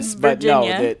 Virginia. Yes, but no,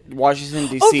 Virginia. that Washington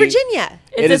D.C. Oh, Virginia.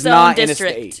 It's It is its own not in a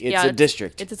district. state. It's a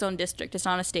district. It's its own district. It's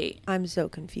not a state. I'm so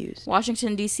confused.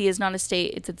 Washington D.C. is not a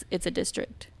state. It's a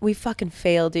district. We fucking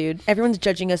fail, dude. Everyone's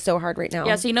judging us so hard right now.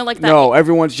 Yeah, so you know, like that. No,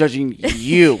 everyone's judging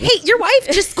you. Hey, your wife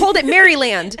just called it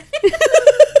Maryland.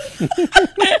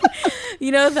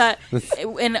 You know that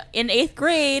in 8th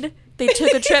grade they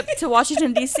took a trip to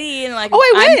Washington D.C. and like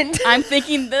Oh, I went. I'm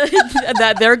thinking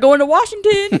that they're going to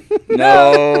Washington.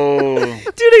 No.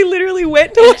 Dude, I literally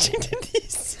went to Washington, D.C.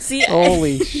 See,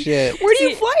 Holy shit. Where do you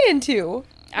See, fly into?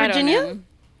 I don't Virginia? know.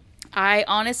 I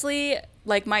honestly,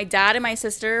 like, my dad and my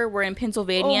sister were in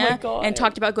Pennsylvania Oh my God. and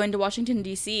talked about going to Washington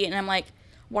D.C. and I'm like,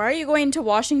 why are you going to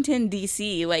Washington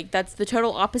D.C.? Like, that's the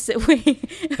total opposite way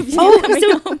of you Oh, coming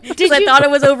so home. did 'Cause I you- thought it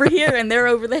was over here and they're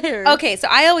over there. Okay, so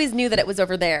I always knew that it was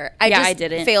over there. I Yeah, just I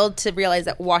didn't. failed to realize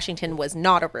that Washington was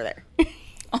not over there.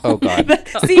 Oh God.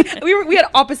 See, we had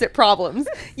opposite problems.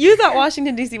 You thought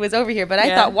Washington D.C. was over here, but I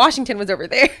Yeah. thought Washington was over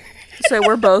there. So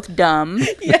we're both dumb.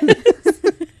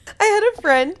 I had a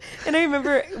friend, and I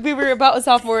remember we were about a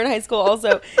sophomore in high school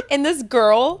also, and this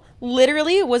girl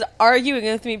literally was arguing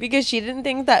with me because she didn't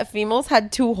think that females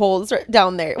had 2 holes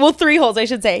down there. Well, 3 holes, I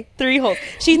should say. 3 holes.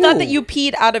 She thought that you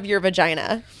peed out of your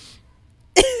vagina.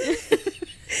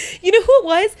 You know who it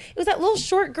was? It was that little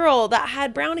short girl that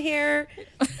had brown hair.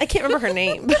 I can't remember her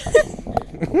name.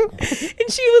 And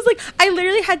she was like, I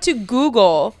literally had to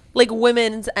Google like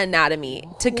women's anatomy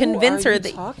to convince her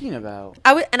that talking about?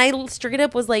 and I straight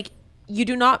up was like, you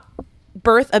do not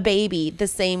birth a baby the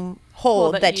same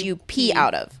hole that that you you pee pee.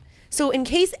 out of. So in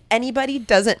case anybody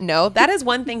doesn't know, that is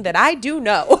one thing that I do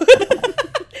know.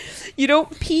 You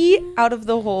don't pee out of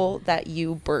the hole that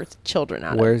you birth children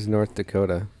out of. Where's North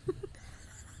Dakota?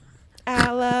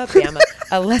 Alabama,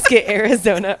 Alaska,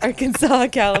 Arizona, Arkansas,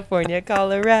 California,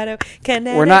 Colorado,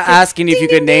 Connecticut. We're not asking if you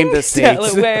could name the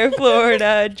states. Delaware,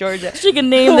 Florida, Georgia. She can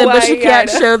name them, but she Hawaii, can't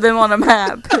Idaho. show them on a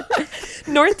map.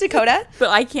 North Dakota. But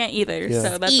I can't either, Yeah.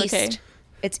 so that's East. okay.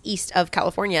 It's east of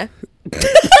California.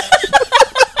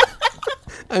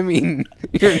 I mean,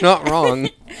 you're not wrong.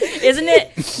 Isn't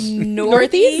it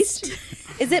northeast?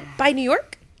 Is it by New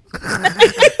York?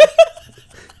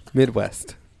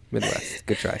 Midwest.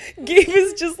 Good try. Gabe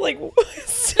is just like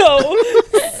so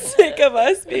sick of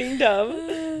us being dumb.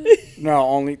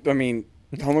 No, the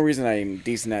only reason I'm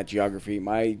decent at geography,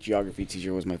 my geography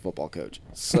teacher was my football coach.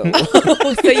 So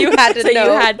So you had to So know.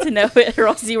 you had to know it, or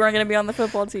else you weren't going to be on the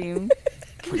football team.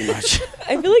 pretty much.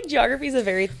 I feel like geography is a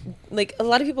very like a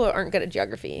lot of people aren't good at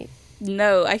geography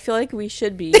No, I feel like we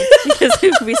should be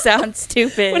because we sound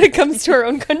stupid. when it comes to our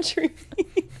own country.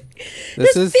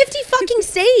 This There's is 50 fucking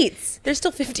states. There's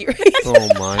still 50, right? oh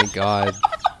my god.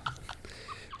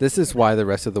 This is why the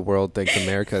rest of the world thinks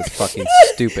America is fucking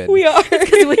stupid. We are.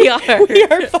 we are. We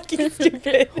are fucking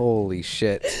stupid. Holy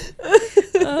shit.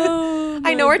 Oh,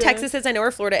 I know my where God. Texas is. I know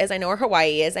where Florida is. I know where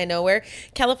Hawaii is. I know where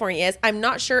California is. I'm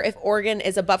not sure if Oregon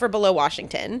is above or below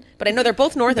Washington, but I know they're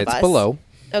both north of It's us. below.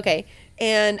 Okay.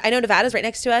 And I know Nevada's right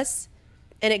next to us.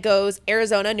 And it goes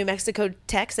Arizona, New Mexico,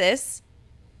 Texas.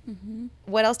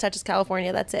 What else touches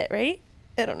California? That's it, right?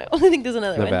 I don't know. I think there's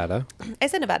another Nevada, one. I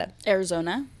said Nevada,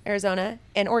 Arizona. Arizona,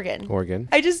 and Oregon. Oregon.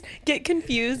 I just get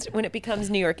confused when it becomes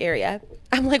New York area.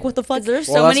 I'm like, what the fuck? There's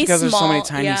Well, so that's many because small. there's so many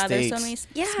tiny yeah, there's so states. many s-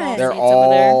 Yeah. small They're states over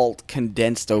there. all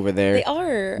condensed over there. They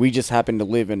are. We just happen to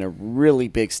live in a really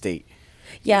big state.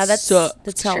 Yeah, that's Sucks.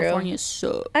 true. California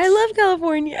sucks. I love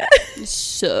California.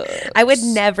 Sucks. I would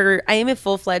never. I am a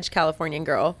full-fledged Californian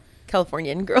girl.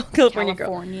 Californian girl.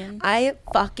 Californian. I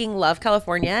fucking love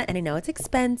California, and I know it's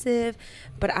expensive,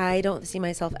 but I don't see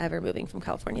myself ever moving from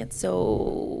California. It's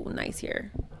so nice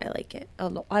here. I like it a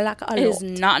lot. I like it a It is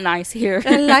lot. not nice here.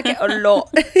 I like it a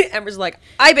lot. Amber's like,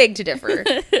 I beg to differ.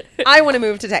 I want to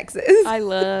move to Texas. I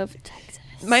love Texas.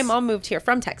 My mom moved here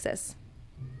from Texas.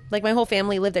 Like, my whole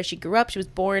family lived there. She grew up. She was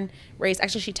born, raised.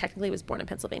 Actually, she technically was born in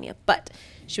Pennsylvania, but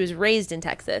she was raised in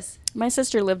Texas. My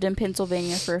sister lived in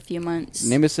Pennsylvania for a few months.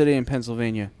 Name a city in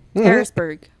Pennsylvania.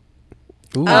 Harrisburg.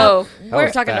 Ooh, Oh, that we're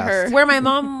was talking to her. fast. Where my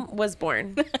mom was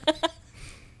born.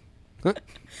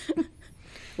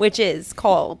 Which is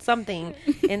called something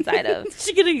inside of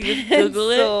She gonna Google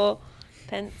it.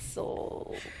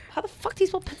 Pencil. How the fuck do you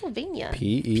spell Pennsylvania?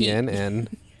 PENN.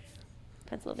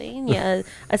 Pennsylvania.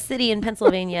 A city in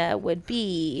Pennsylvania would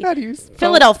be How do you spell?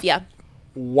 Philadelphia.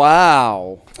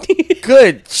 Wow.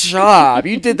 Good job.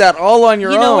 You did that all on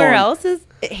your own. You know where else is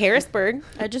Harrisburg?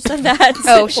 I just said that.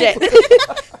 Oh shit.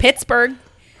 Pittsburgh.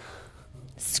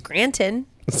 Scranton.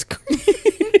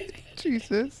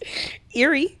 Jesus.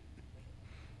 Erie.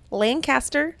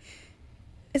 Lancaster.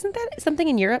 Isn't that something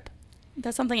in Europe?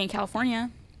 That's something in California.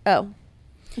 Oh.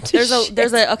 There's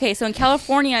a okay. So in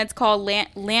California, it's called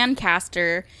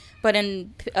Lancaster, but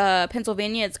in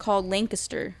Pennsylvania, it's called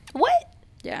Lancaster. What?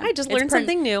 Yeah, I just It's learned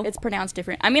something new. It's pronounced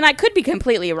different. I mean, I could be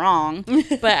completely wrong,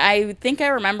 but I think I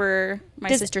remember my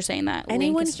Does sister saying that.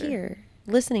 Anyone Lancaster. here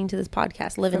listening to this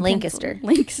podcast live in From Lancaster?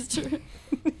 Lancaster.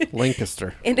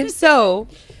 Lancaster. And if so,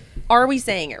 are we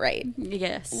saying it right?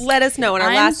 Yes. Let us know in our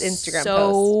I'm last Instagram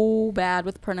so post. bad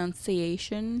with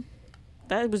pronunciation.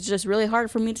 That was just really hard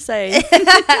for me to say.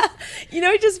 You know,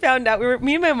 I just found out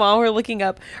me and my mom were looking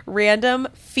up random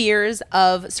fears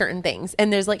of certain things,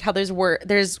 and there's like how there's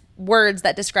words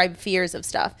that describe fears of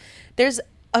stuff. There's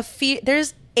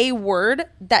a word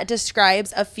that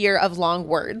describes a fear of long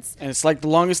words, And it's like the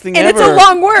longest thing and ever. it's a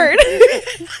long word.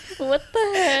 What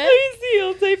the heck? Let me see.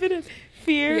 I'll type it in.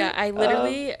 Fear. Yeah, I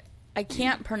literally I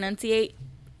can't pronunciate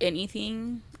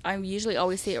anything. I usually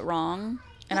always say it wrong,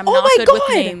 and I'm Oh not my good with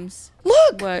God. names.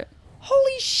 Look. What?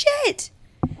 Holy shit.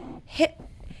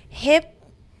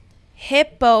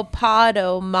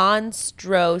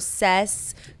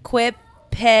 Hippopotomonstroses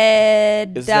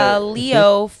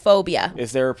quipedaliophobia.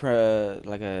 Is there a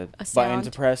button sound?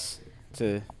 to press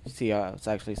to see how it's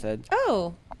actually said?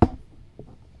 Oh.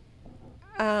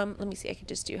 Let me see. I could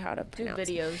just do how to pronounce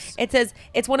videos. It says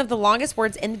it's one of the longest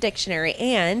words in the dictionary,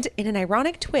 and in an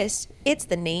ironic twist, it's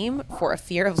the name for a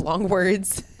fear of long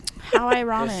words. How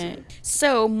ironic.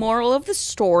 So, moral of the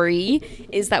story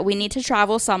is that we need to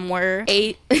travel somewhere.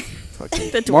 The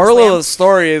door Moral of slam. the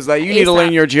story is that you need to ASAP.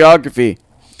 learn your geography.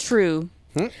 True.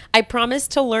 I promise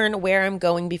to learn where I'm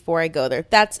going before I go there.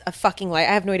 That's a fucking lie.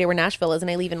 I have no idea where Nashville is, and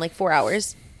I leave in like 4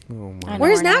 hours. I know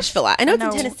Where's where Nashville at? I know it's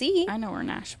in Tennessee. I know where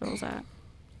Nashville's at.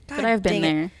 God But I've been dang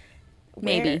it. there.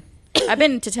 Maybe. Where? I've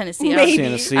been to Tennessee. Maybe.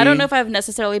 Tennessee. I don't know if I've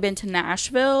necessarily been to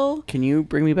Nashville, Can you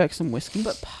bring me back some whiskey?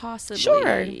 but possibly.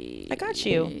 Sure. I got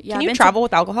you. Yeah, Can I've you been travel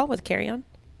with alcohol with carry-on?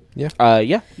 Yeah.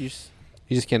 Yeah. You just,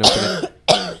 You just can't open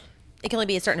it. It can only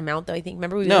be a certain amount, though, I think.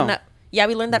 Remember we No. learned that? Yeah,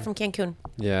 we learned that from Cancun.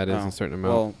 Yeah, it is oh, a certain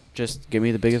amount. Well, just give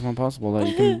me the biggest one possible that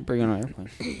you can bring on an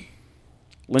airplane.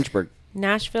 Lynchburg.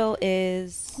 Nashville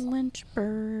is...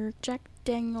 Lynchburg, Jack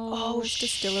Daniels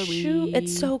Distillery. shoot.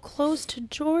 It's so close to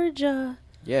Georgia.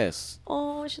 Yes.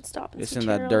 Oh, I should stop. It's some in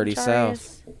that Carol dirty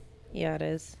Charis. South. Yeah, it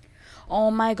is. Oh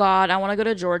my God, I want to go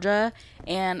to Georgia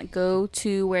and go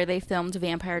to where they filmed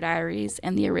Vampire Diaries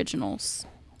and the originals.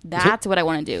 That's what I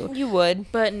want to do. You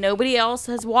would. But nobody else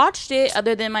has watched it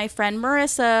other than my friend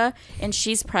Marissa, and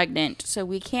she's pregnant, so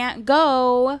we can't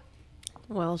go,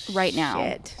 Well, right now.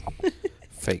 shit.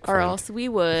 Fake or friend. else we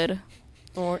would.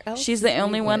 Or else She's the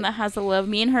only we one would. that has the love.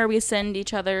 Me and her, we send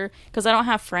each other, because I don't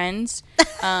have friends, but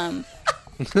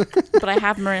I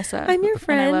have Marissa. I'm your and I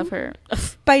friend. love her.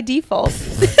 By default.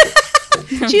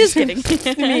 She's kidding.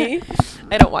 Me.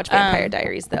 I don't watch Vampire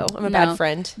Diaries, though. I'm a No. bad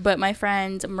friend. But my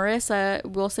friend Marissa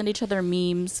will send each other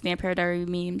memes, Vampire Diary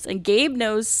memes, and Gabe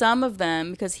knows some of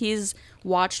them because he's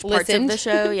watched parts of Listened. the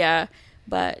show. Yeah,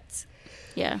 but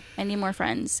yeah, I need more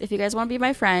friends. If you guys want to be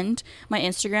my friend, my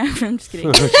Instagram. I'm just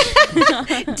kidding.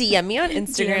 DM me on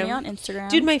Instagram. DM me on Instagram,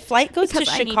 Dude, my flight goes Because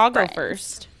to I need Chicago friends.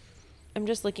 first. I'm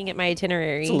just looking at my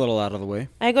itinerary. It's a little out of the way.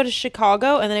 I go to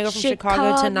Chicago, and then I go from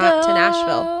Chicago to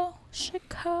Nashville.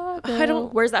 Chicago. I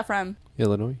don't- Where's that from?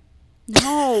 Illinois.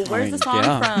 No, where's the song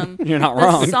from? You're not The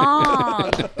wrong.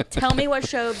 song. Tell me what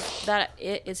show that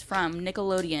it is from.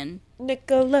 Nickelodeon.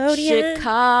 Nickelodeon.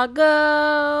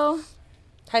 Chicago.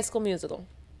 High School Musical.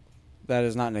 That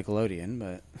is not Nickelodeon,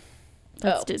 but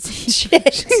That's Oh. Disney.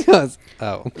 Shit.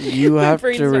 Oh. you have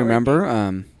brain's to not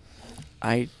remember,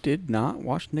 I did not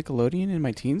watch Nickelodeon in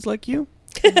my teens like you.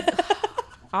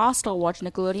 I'll still watch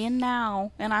Nickelodeon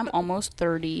now, and I'm almost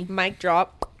 30. Mic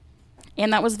drop.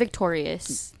 And that was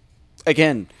Victorious.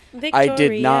 Again, I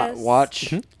did not Victorious.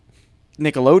 watch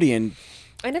Nickelodeon.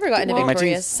 I never got into Well,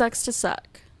 Victorious. Sucks to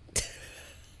suck.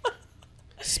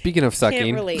 Speaking of Can't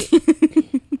sucking. relate.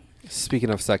 Speaking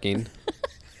of sucking.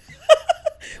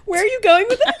 Where are you going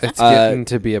with that? It's getting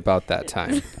to be about that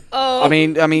time. Oh, I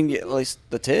mean, at least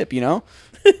the tip, you know.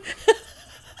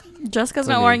 Jessica's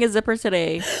I not mean- wearing a zipper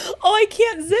today. oh, I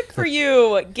can't zip for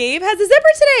you. Gabe has a zipper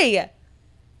today.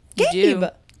 You Gabe, do.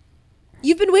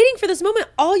 you've been waiting for this moment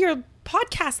all your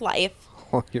podcast life.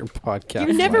 On your podcast.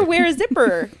 You never life. wear a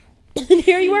zipper. And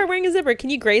here you are wearing a zipper. Can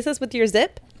you grace us with your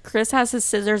zip? Chris has his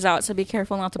scissors out, so be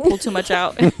careful not to pull too much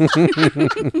out.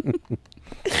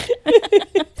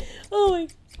 Oh my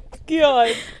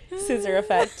god. Scissor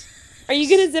effect. Are you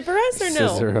going to zipper us or no?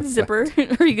 Scissor effect. Zipper?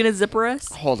 Are you gonna zipper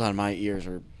us? Hold on, my ears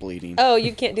are bleeding. Oh,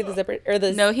 you can't do the zipper or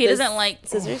the No, he the doesn't like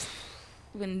scissors.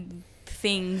 when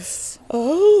things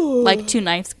Oh. like two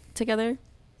knives together.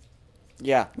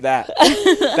 Yeah,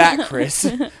 that Chris.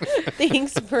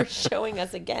 Thanks for showing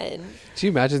us again. Do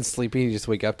you imagine sleeping and you just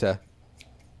wake up to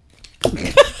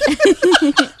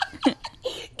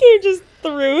Gabe just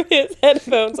threw his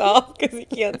headphones off because he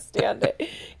can't stand it.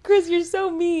 Chris, you're so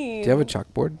mean. do you have a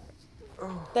chalkboard?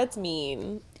 That's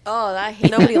mean. Oh, I hate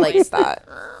Nobody likes that.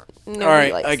 Nobody All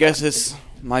right, likes I guess it's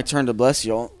my turn to bless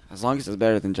y'all. As long as it's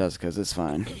better than Jessica's, it's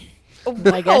fine.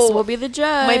 that. I guess we'll be the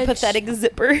judge. My pathetic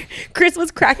zipper. Chris was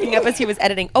cracking up as he was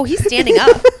editing. Oh, he's standing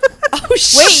up. Oh,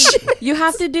 shit. Wait, you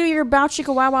have to do your bow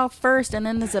chicka wow wow first and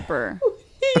then the zipper.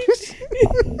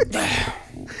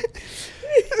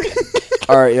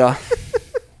 All right, y'all.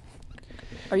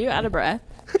 Are you out of breath?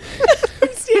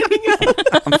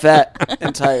 I'm fat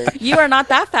and tired. You are not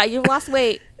that fat. You've lost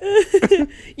weight.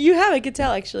 You have, I could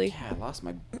tell, actually. Yeah, I lost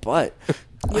my butt.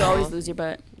 You always lose your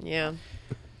butt. Yeah.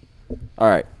 All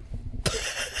right.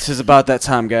 This is about that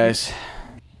time, guys.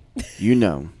 You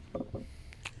know.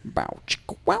 Bow,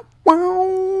 chicka, wow,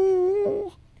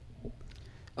 wow.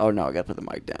 Oh, no, I got to put the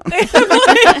mic down.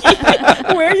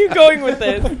 Where are you going with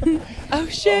this? Oh,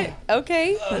 shit.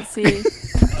 Okay. Let's see.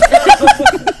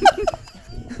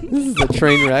 This is a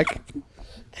train wreck.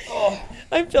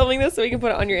 I'm filming this so we can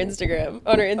put it on your Instagram.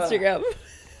 On our Instagram.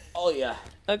 Oh, yeah.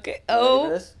 Okay.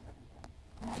 Oh.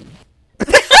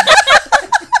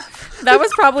 That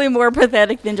was probably more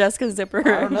pathetic than Jessica's zipper.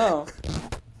 I don't know.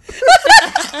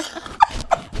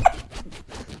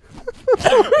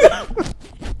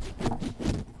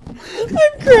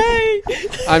 I'm crying.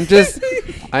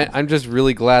 I'm just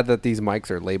really glad that these mics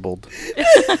are labeled.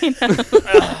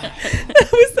 That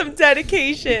was some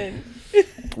dedication.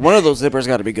 One of those zippers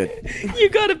got to be good. You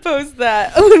gotta post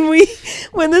that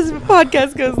when this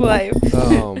podcast goes live.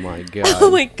 Oh my god.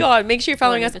 Oh my god! Make sure you're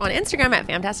following Oh, us on Instagram at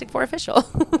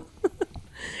Fantastic4Official.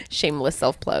 Shameless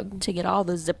self plug To get all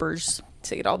the zippers,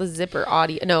 to get all the zipper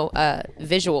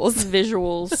visuals.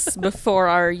 visuals before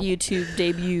our YouTube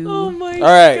debut. Oh my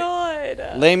right.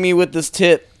 god! Lay me with this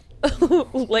tip.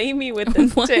 Lay me with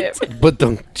this What? tip. But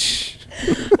don't.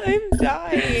 I'm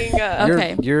dying.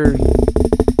 Okay. Your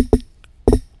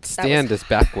stand is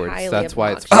backwards. highly That's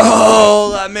why it's. obnoxious.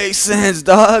 Oh, that makes sense,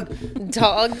 dog.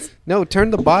 Dogs. No,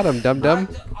 turn the bottom, dum dum.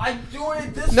 I'm doing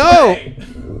it this No. way.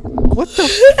 What the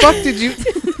fuck did you?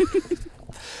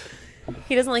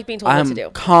 He doesn't like being told what to I'm do.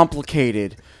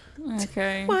 complicated.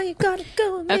 Okay. Why you gotta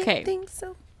go and make Okay. things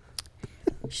so?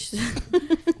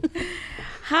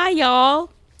 Hi,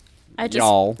 y'all. I just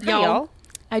Y'all. Hi, y'all.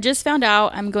 I just found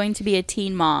out I'm going to be a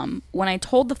teen mom. When I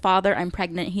told the father I'm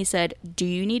pregnant, he said, "Do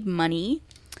you need money?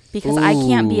 Because I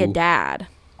can't be a Ooh. dad."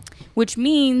 Which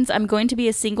means I'm going to be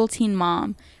a single teen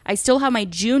mom. I still have my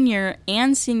junior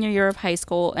and senior year of high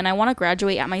school, and I want to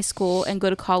graduate at my school and go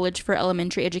to college for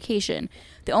elementary education.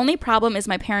 The only problem is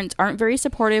my parents aren't very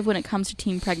supportive when it comes to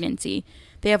teen pregnancy.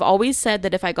 They have always said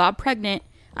that if I got pregnant,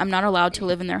 I'm not allowed to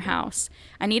live in their house.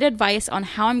 I need advice on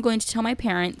how I'm going to tell my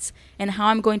parents and how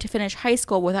I'm going to finish high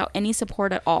school without any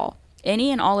support at all.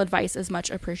 Any and all advice is much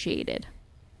appreciated.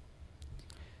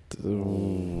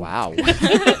 Wow.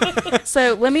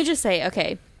 So let me just say,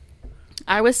 okay,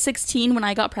 I was 16 when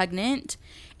I got pregnant,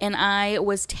 and I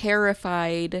was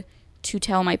terrified to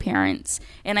tell my parents.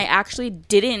 And I actually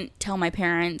didn't tell my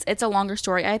parents. It's a longer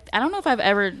story. I don't know if I've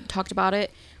ever talked about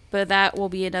it, but that will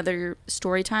be another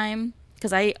story time,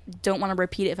 because I don't want to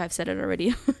repeat it if I've said it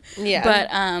already. Yeah.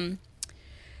 But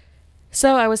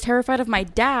so I was terrified of my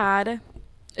dad,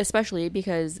 especially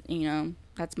because, you know,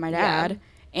 that's my dad. Yeah.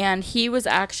 And he was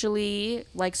actually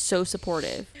like so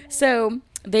supportive. So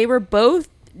they were both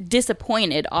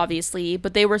disappointed, obviously,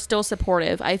 but they were still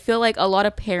supportive. I feel like a lot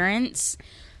of parents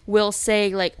will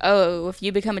say like, "Oh, if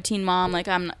you become a teen mom, like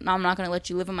I'm not going to let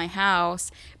you live in my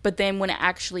house." But then when it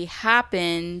actually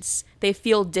happens, they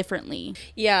feel differently.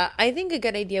 Yeah, I think a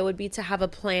good idea would be to have a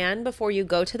plan before you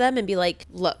go to them and be like,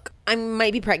 "Look, I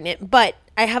might be pregnant, but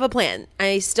I have a plan.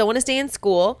 I still want to stay in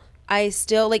school. I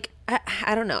still like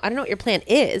I don't know. I don't know what your plan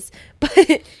is,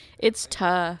 but It's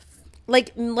tough.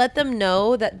 like let them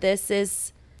know that this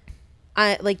is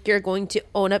like you're going to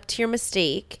own up to your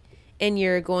mistake and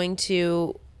you're going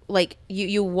to like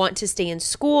you want to stay in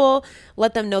school.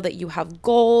 Let them know that you have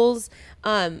goals.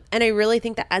 And I really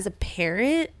think that as a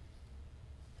parent,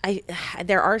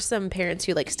 there are some parents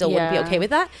who like still wouldn't be Yeah. okay with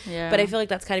that. Yeah. But I feel like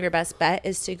that's kind of your best bet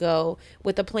is to go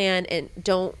with a plan and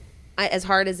don't as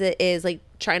hard as it is, like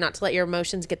try not to let your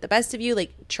emotions get the best of you.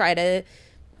 Like try to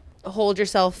hold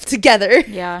yourself together.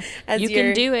 Yeah. as You you're-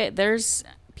 can do it. There's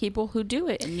people who do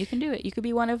it, and you can do it. You could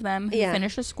be one of them who Yeah.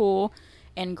 finishes school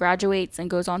and graduates and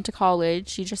goes on to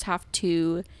college. You just have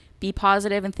to be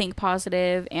positive and think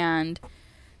positive, and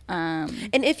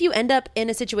And if you end up in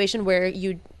a situation where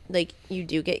you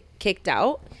do get kicked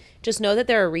out, just know that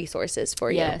there are resources for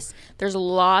you. yes, there's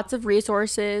lots of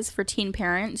resources for teen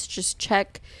parents. Just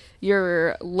check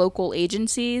your local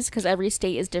agencies, because every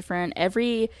state is different.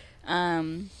 Every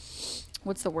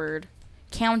what's the word?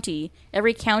 County.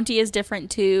 Every county is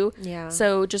different too. Yeah.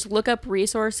 So just look up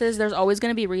resources. There's always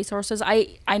going to be resources.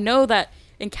 I know that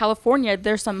in California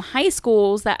there's some high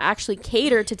schools that actually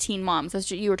cater to teen moms. That's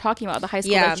what you were talking about, the high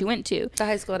school Yeah. that you went to. The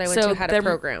high school that I went to had a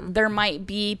program. There might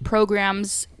be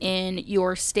programs in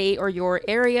your state or your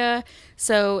area.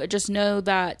 So just know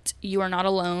that you are not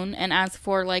alone. And as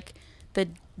for like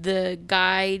the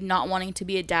guy not wanting to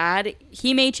be a dad,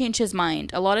 he may change his mind.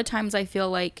 A lot of times I feel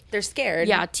like They're scared.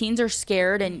 yeah, teens are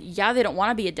scared, and yeah, they don't want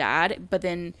to be a dad, but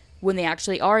then when they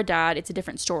actually are a dad, it's a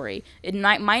different story. It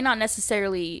might not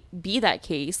necessarily be that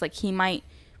case. Like, he might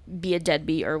be a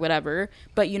deadbeat or whatever,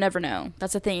 but you never know.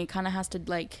 That's the thing. It kind of has to,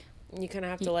 like, You kind of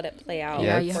have to let it play out.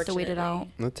 yeah, Yeah, you have to wait it out.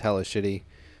 That's hella shitty.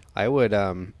 I would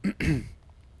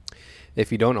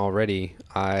if you don't already,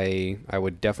 I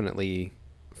would definitely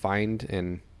find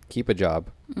and keep a job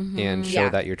and show Yeah.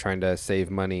 that you're trying to save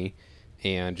money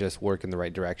and just work in the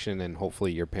right direction, and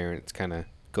hopefully your parents kind of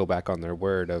go back on their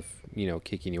word of, you know,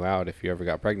 kicking you out if you ever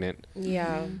got pregnant.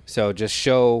 Yeah. So just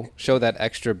show that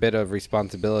extra bit of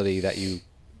responsibility that you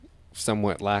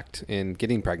somewhat lacked in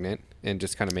getting pregnant, and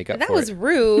just kind of make up That for was it.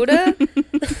 rude.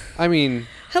 I mean,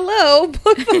 Hello,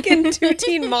 fucking two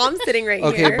teen moms sitting right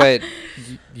okay, here. but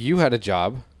you had a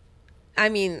job. I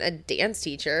mean, a dance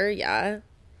teacher, yeah.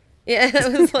 Yeah,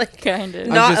 it was like Kind of.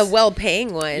 not just- a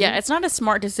well-paying one. Yeah, it's not a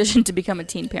smart decision to become a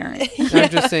teen parent. I'm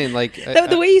just saying, like,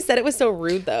 The way you said it was so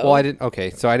rude, though. well, I didn't. Okay,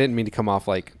 so I didn't mean to come off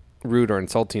like rude or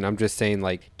insulting. I'm just saying,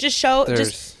 like, just show,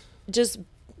 there's just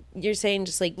you're saying,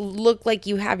 just like look like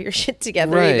you have your shit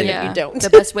together, Right. even Yeah, if you don't. the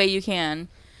best way you can.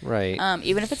 right.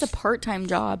 Even if it's a part-time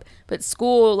job, but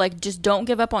school, like, just don't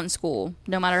give up on school,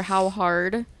 no matter how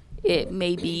hard it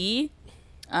may be.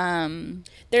 Don't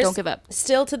give up.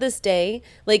 Still to this day,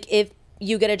 like if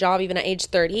you get a job even at age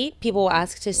 30, people will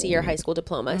ask to see your high school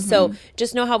diploma. So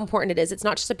just know how important it is. It's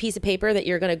not just a piece of paper that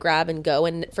you're going to grab and go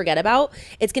and forget about.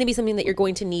 It's going to be something that you're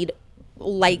going to need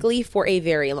likely for a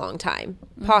very long time,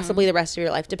 possibly the rest of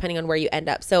your life, depending on where you end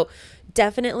up. So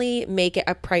definitely make it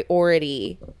a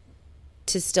priority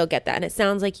to still get that. And it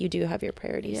sounds like you do have your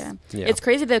priorities. Yeah. Yeah. It's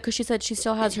crazy though, because she said she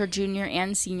still has her junior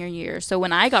and senior year. So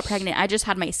when I got pregnant, I just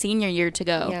had my senior year to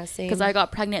go. Yeah, same. Because I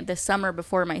got pregnant this summer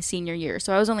before my senior year.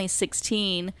 So I was only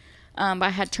 16, but I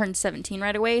had turned 17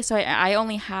 right away. So I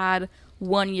only had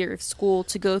 1 year of school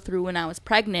to go through when I was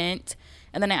pregnant.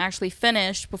 And then I actually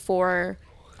finished before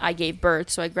I gave birth.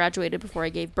 So I graduated before I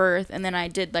gave birth. And then I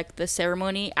did like the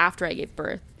ceremony after I gave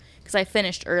birth. Because I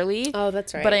finished early. Oh,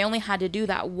 that's right. But I only had to do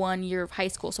that 1 year of high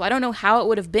school. So I don't know how it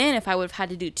would have been if I would have had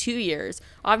to do 2 years.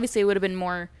 Obviously, it would have been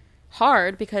more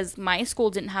hard because my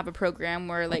school didn't have a program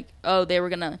where, like, oh, they were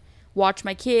going to watch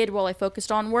my kid while I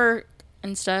focused on work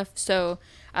and stuff. So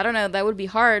I don't know. That would be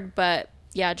hard. But,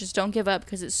 yeah, just don't give up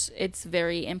because it's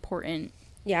very important.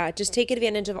 Yeah, just take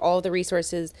advantage of all the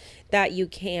resources that you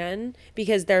can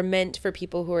because they're meant for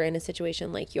people who are in a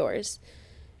situation like yours.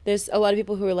 There's a lot of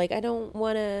people who are like, I don't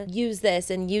want to use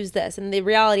this. And the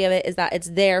reality of it is that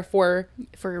it's there for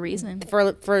For a reason.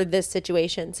 for this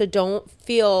situation. So don't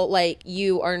feel like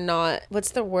you are not,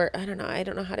 what's the word? I don't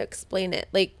know how to explain it.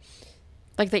 Like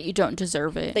Like that you don't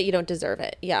deserve it. that you don't deserve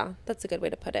it. Yeah, that's a good way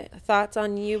to put it. Thoughts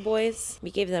on you boys? We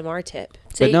gave them our tip.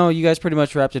 But no, you guys pretty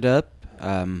much wrapped it up.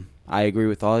 I agree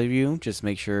with all of you. Just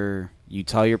make sure you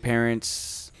tell your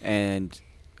parents. And,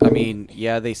 I mean,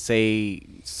 yeah, they say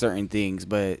certain things,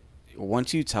 but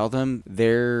once you tell them,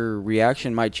 their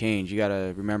reaction might change. You got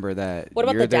to remember that. What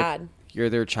about the dad? You're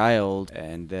their child,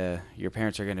 and your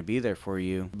parents are going to be there for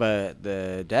you. But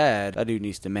the dad, that dude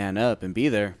needs to man up and be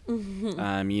there.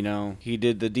 You know, he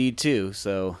did the deed too,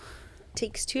 so...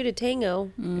 Takes two to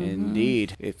tango.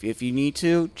 Indeed. If you need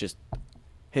to, just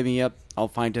hit me up. I'll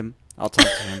find him. I'll talk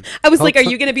to him. I was like, are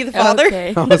you going to be the father?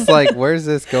 Okay. I was like, where's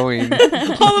this going?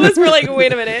 All of us were like,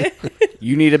 wait a minute.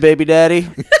 You need a baby daddy?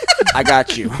 I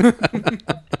got you.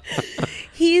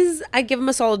 I give him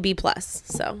a solid B+,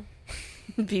 so.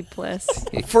 B+.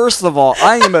 First of all,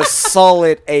 I am a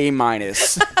solid A-.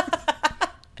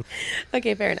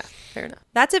 Okay, fair enough.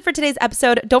 That's it for today's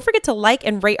episode. Don't forget to like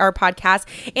and rate our podcast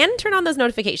and turn on those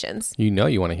notifications. You know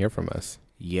you want to hear from us.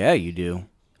 Yeah, you do.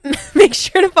 Make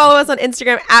sure to follow us on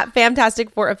Instagram at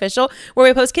Fantastic4Official, where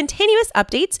we post continuous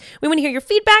updates. We want to hear your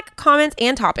feedback, comments,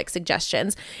 and topic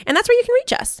suggestions. And that's where you can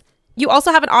reach us. You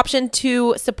also have an option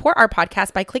to support our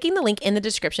podcast by clicking the link in the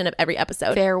description of every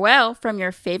episode. Farewell from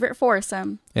your favorite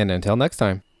foursome. And until next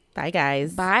time. Bye,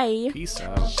 guys. Bye. Peace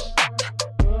out.